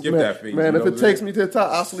you can skip that phase. Man, if it takes me to the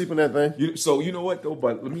top, I'll sleep in that thing. So you know what, though?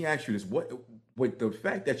 But let me ask you this. With the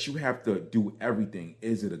fact that you have to do everything,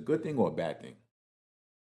 is it a good thing or a bad thing?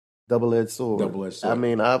 Double-edged sword. I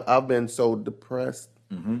mean, I've been so depressed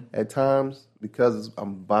at times because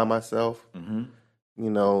I'm by myself,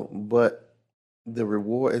 but the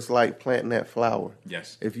reward, it's like planting that flower.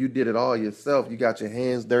 Yes. If you did it all yourself, you got your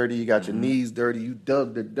hands dirty, you got your knees dirty, you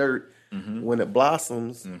dug the dirt. When it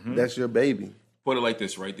blossoms, that's your baby. Put it like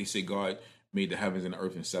this, right? They say God made the heavens and the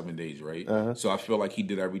earth in 7 days, right? So I feel like he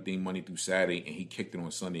did everything Monday through Saturday, and he kicked it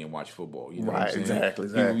on Sunday and watched football. You know what I'm saying? Exactly.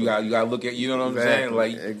 You got to look at, you know what I'm saying?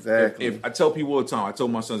 Like, exactly. If I tell people all the time, I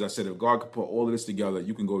told my sons, I said, if God could put all of this together,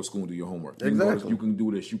 you can go to school and do your homework. You can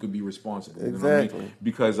do this. You can be responsible. You know what I mean?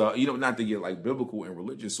 Because, not to get like biblical and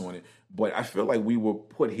religious on it, but I feel like we were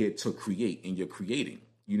put here to create, and you're creating.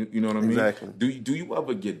 You know what I mean? Exactly. Do you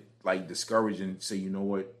ever get like discouraged and say, you know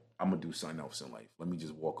what? I'm gonna do something else in life. Let me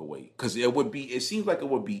just walk away because it seems like it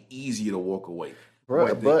would be easier to walk away.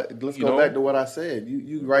 But let's go back to what I said.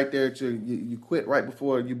 You right there at you quit right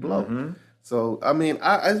before you blow. Mm-hmm. So I mean,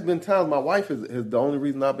 it's been times my wife is the only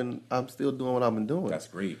reason I'm still doing what I've been doing. That's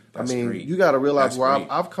great. You got to realize where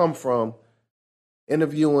I've come from.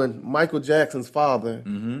 Interviewing Michael Jackson's father.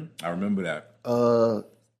 Mm-hmm. I remember that.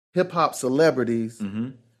 Hip hop celebrities,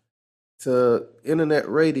 to internet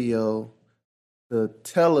radio, to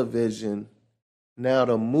television, now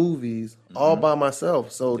to movies, all by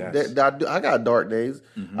myself. So I got dark days.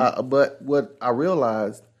 Mm-hmm. But what I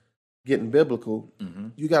realized, getting biblical,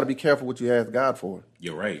 you got to be careful what you ask God for.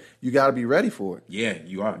 You're right. You got to be ready for it. Yeah,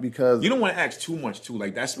 you are. Because you don't want to ask too much too.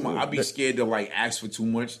 Like I'd be scared to like ask for too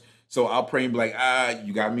much. So I'll pray and be like,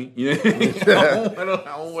 you got me. You know? I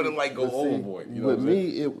don't want to like go overboard. You know with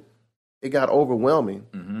me, it got overwhelming,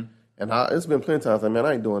 and it's been plenty of times. Like, man,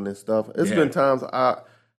 I ain't doing this stuff. It's been times I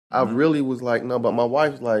really was like, no, but my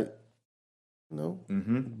wife's like, no,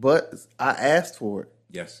 but I asked for it.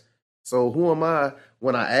 Yes. So who am I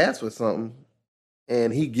when I ask for something,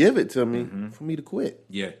 and He give it to me for me to quit?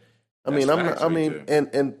 Yeah. I mean,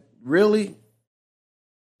 and really,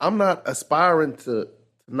 I'm not aspiring to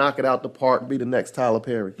knock it out the park, be the next Tyler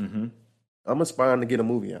Perry. I'm aspiring to get a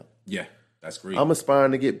movie out. Yeah, that's great. I'm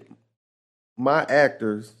aspiring to get my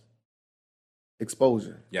actors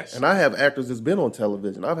exposure. Yes. And I have actors that's been on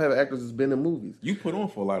television. I've had actors that's been in movies. You put on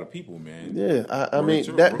for a lot of people, man. Yeah, I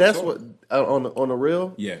mean, that's what, on the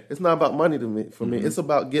real, it's not about money to me. For me, it's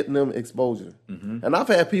about getting them exposure. And I've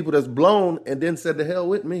had people that's blown and then said, the hell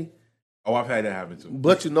with me. Oh, I've had that happen too.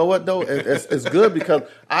 But you know what, though? It's good because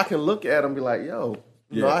I can look at them and be like, yo,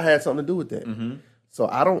 you know, I had something to do with that. So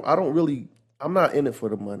I don't really, I'm not in it for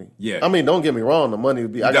the money. Yeah. I mean, don't get me wrong, the money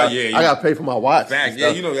would be, I got to pay for my watch. Fact, yeah,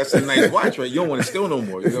 you know, that's a nice watch, right? You don't want to steal no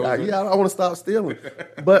more. You know I want to stop stealing.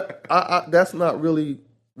 But that's not really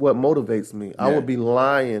what motivates me. I would be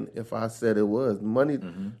lying if I said it was. Money,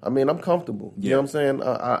 I mean, I'm comfortable. You know what I'm saying?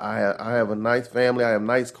 I have a nice family. I have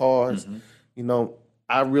nice cars. You know,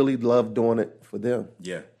 I really love doing it for them.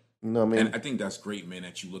 Yeah. You know what I mean? And I think that's great, man,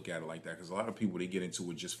 that you look at it like that, because a lot of people, they get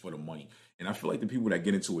into it just for the money. And I feel like the people that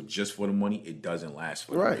get into it just for the money, it doesn't last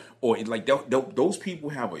for them. Right. Or it, like those people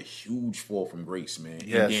have a huge fall from grace, man.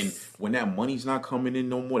 Yes. And then when that money's not coming in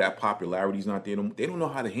no more, that popularity's not there no more, they don't know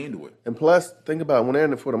how to handle it. And plus, think about it, when they're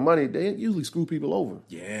in it for the money, they usually screw people over.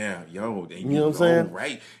 Yeah, yo. You know what I'm saying?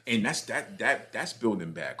 Right. And that's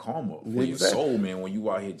building bad karma for your soul, man, when you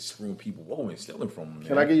out here screwing people over and stealing from them, man.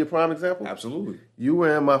 Can I give you a prime example? Absolutely. You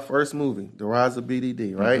were in my first movie, The Rise of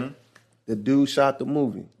BDD, right? The dude shot the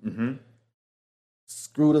movie.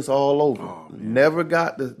 Screwed us all over. Oh, never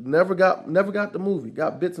got the movie.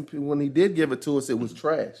 Got bits and pieces. When he did give it to us, it was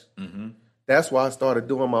trash. That's why I started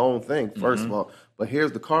doing my own thing, first of all. But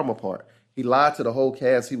here's the karma part. He lied to the whole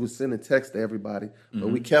cast. He was sending texts to everybody, but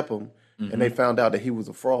we kept him, and they found out that he was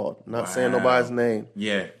a fraud. Not saying nobody's name.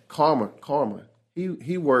 Yeah. Karma.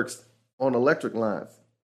 He works on electric lines,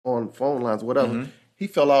 on phone lines, whatever. He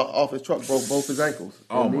fell out off his truck, broke both his ankles.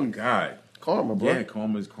 Oh my God. Karma, bro. Yeah,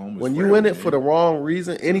 karma's when you in it for the wrong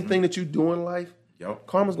reason, anything that you do in life,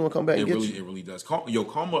 karma's gonna come back and get you. It really does.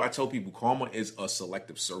 Karma, I tell people, karma is a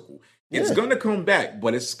selective circle. It's gonna come back,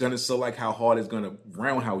 but it's gonna select how hard it's gonna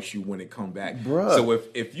roundhouse you when it come back. Bruh. So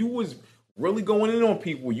if you was really going in on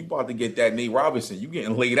people, you about to get that Nate Robinson. You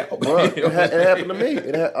getting laid out. Bruh, it happened to me.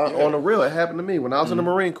 On the real, it happened to me when I was in the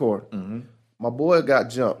Marine Corps. My boy got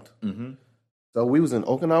jumped. So we was in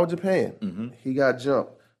Okinawa, Japan. He got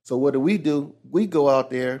jumped. So what do? We go out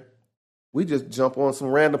there, we just jump on some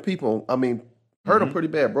random people. I mean, hurt him pretty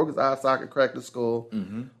bad. Broke his eye socket, cracked his skull,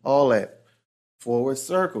 all that. Forward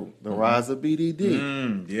circle, the rise of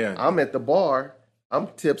BDD. I'm at the bar. I'm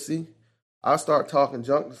tipsy. I start talking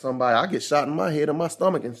junk to somebody. I get shot in my head and my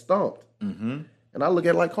stomach and stomped. And I look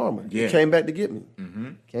at it like karma. He came back to get me.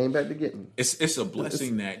 Came back to get me. It's a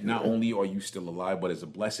blessing that not only are you still alive, but it's a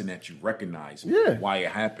blessing that you recognize why it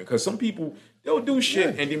happened. Because some people, they'll do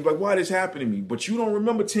shit and then be like, why this happened to me? But you don't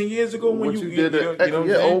remember 10 years ago when you did it. You know what I'm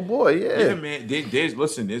saying? Old boy, Yeah, man.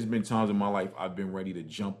 There's been times in my life I've been ready to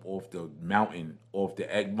jump off the mountain,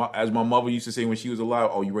 as my mother used to say when she was alive,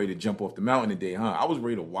 oh, you ready to jump off the mountain today, huh? I was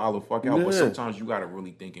ready to wild the fuck out. But sometimes you got to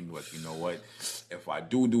really think and be like, you know what? If I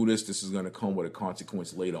do this, this is going to come with a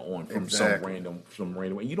consequence later on from some random.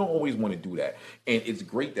 And you don't always want to do that. And it's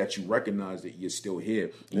great that you recognize that you're still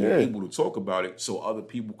here and you're able to talk about it so other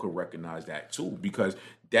people could recognize that too. Because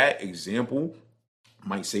that example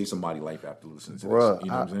might save somebody's life after listening to this. You know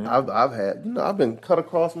what I'm saying? I've had, I've been cut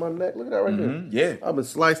across my neck. Look at that right there. Yeah. I've been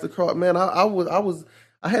sliced across. Man,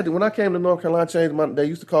 I had to, when I came to North Carolina, they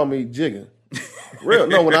used to call me Jigger. Real.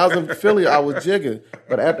 No, when I was in Philly, I was Jigga.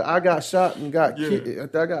 But after I got shot and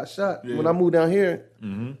after I got shot, when I moved down here,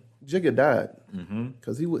 Jigga died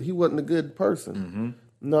because he wasn't a good person.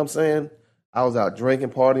 You know what I'm saying? I was out drinking,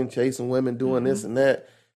 partying, chasing women, doing this and that.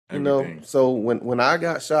 You know, so when I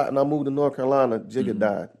got shot and I moved to North Carolina, Jigga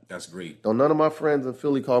died. That's great. Don't none of my friends in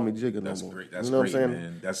Philly call me Jigga no more. That's great. That's you know great, what I'm saying?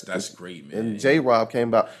 man. That's great, man. And J Rob came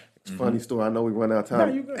about. It's a funny story. I know we run out of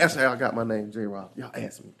time. That's how I got my name, J Rob. Y'all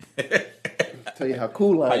ask me. Tell you how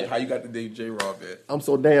cool I am. How you got the name J Rob? I'm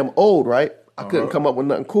so damn old, right? I couldn't come up with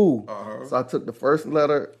nothing cool. So I took the first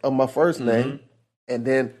letter of my first name and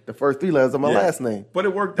then the first 3 letters of my last name. But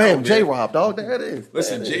it worked Bam, out. J Rob, dog. There it is.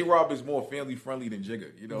 Listen, J Rob is more family friendly than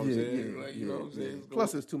Jigga. You know what I'm saying? You know what I'm saying?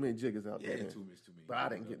 Plus, there's too many Jiggers out there. Yeah, too many. But I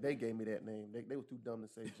didn't get. They gave me that name. They were too dumb to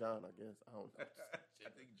say John. I guess I don't know. I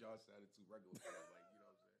think John sounded too regular.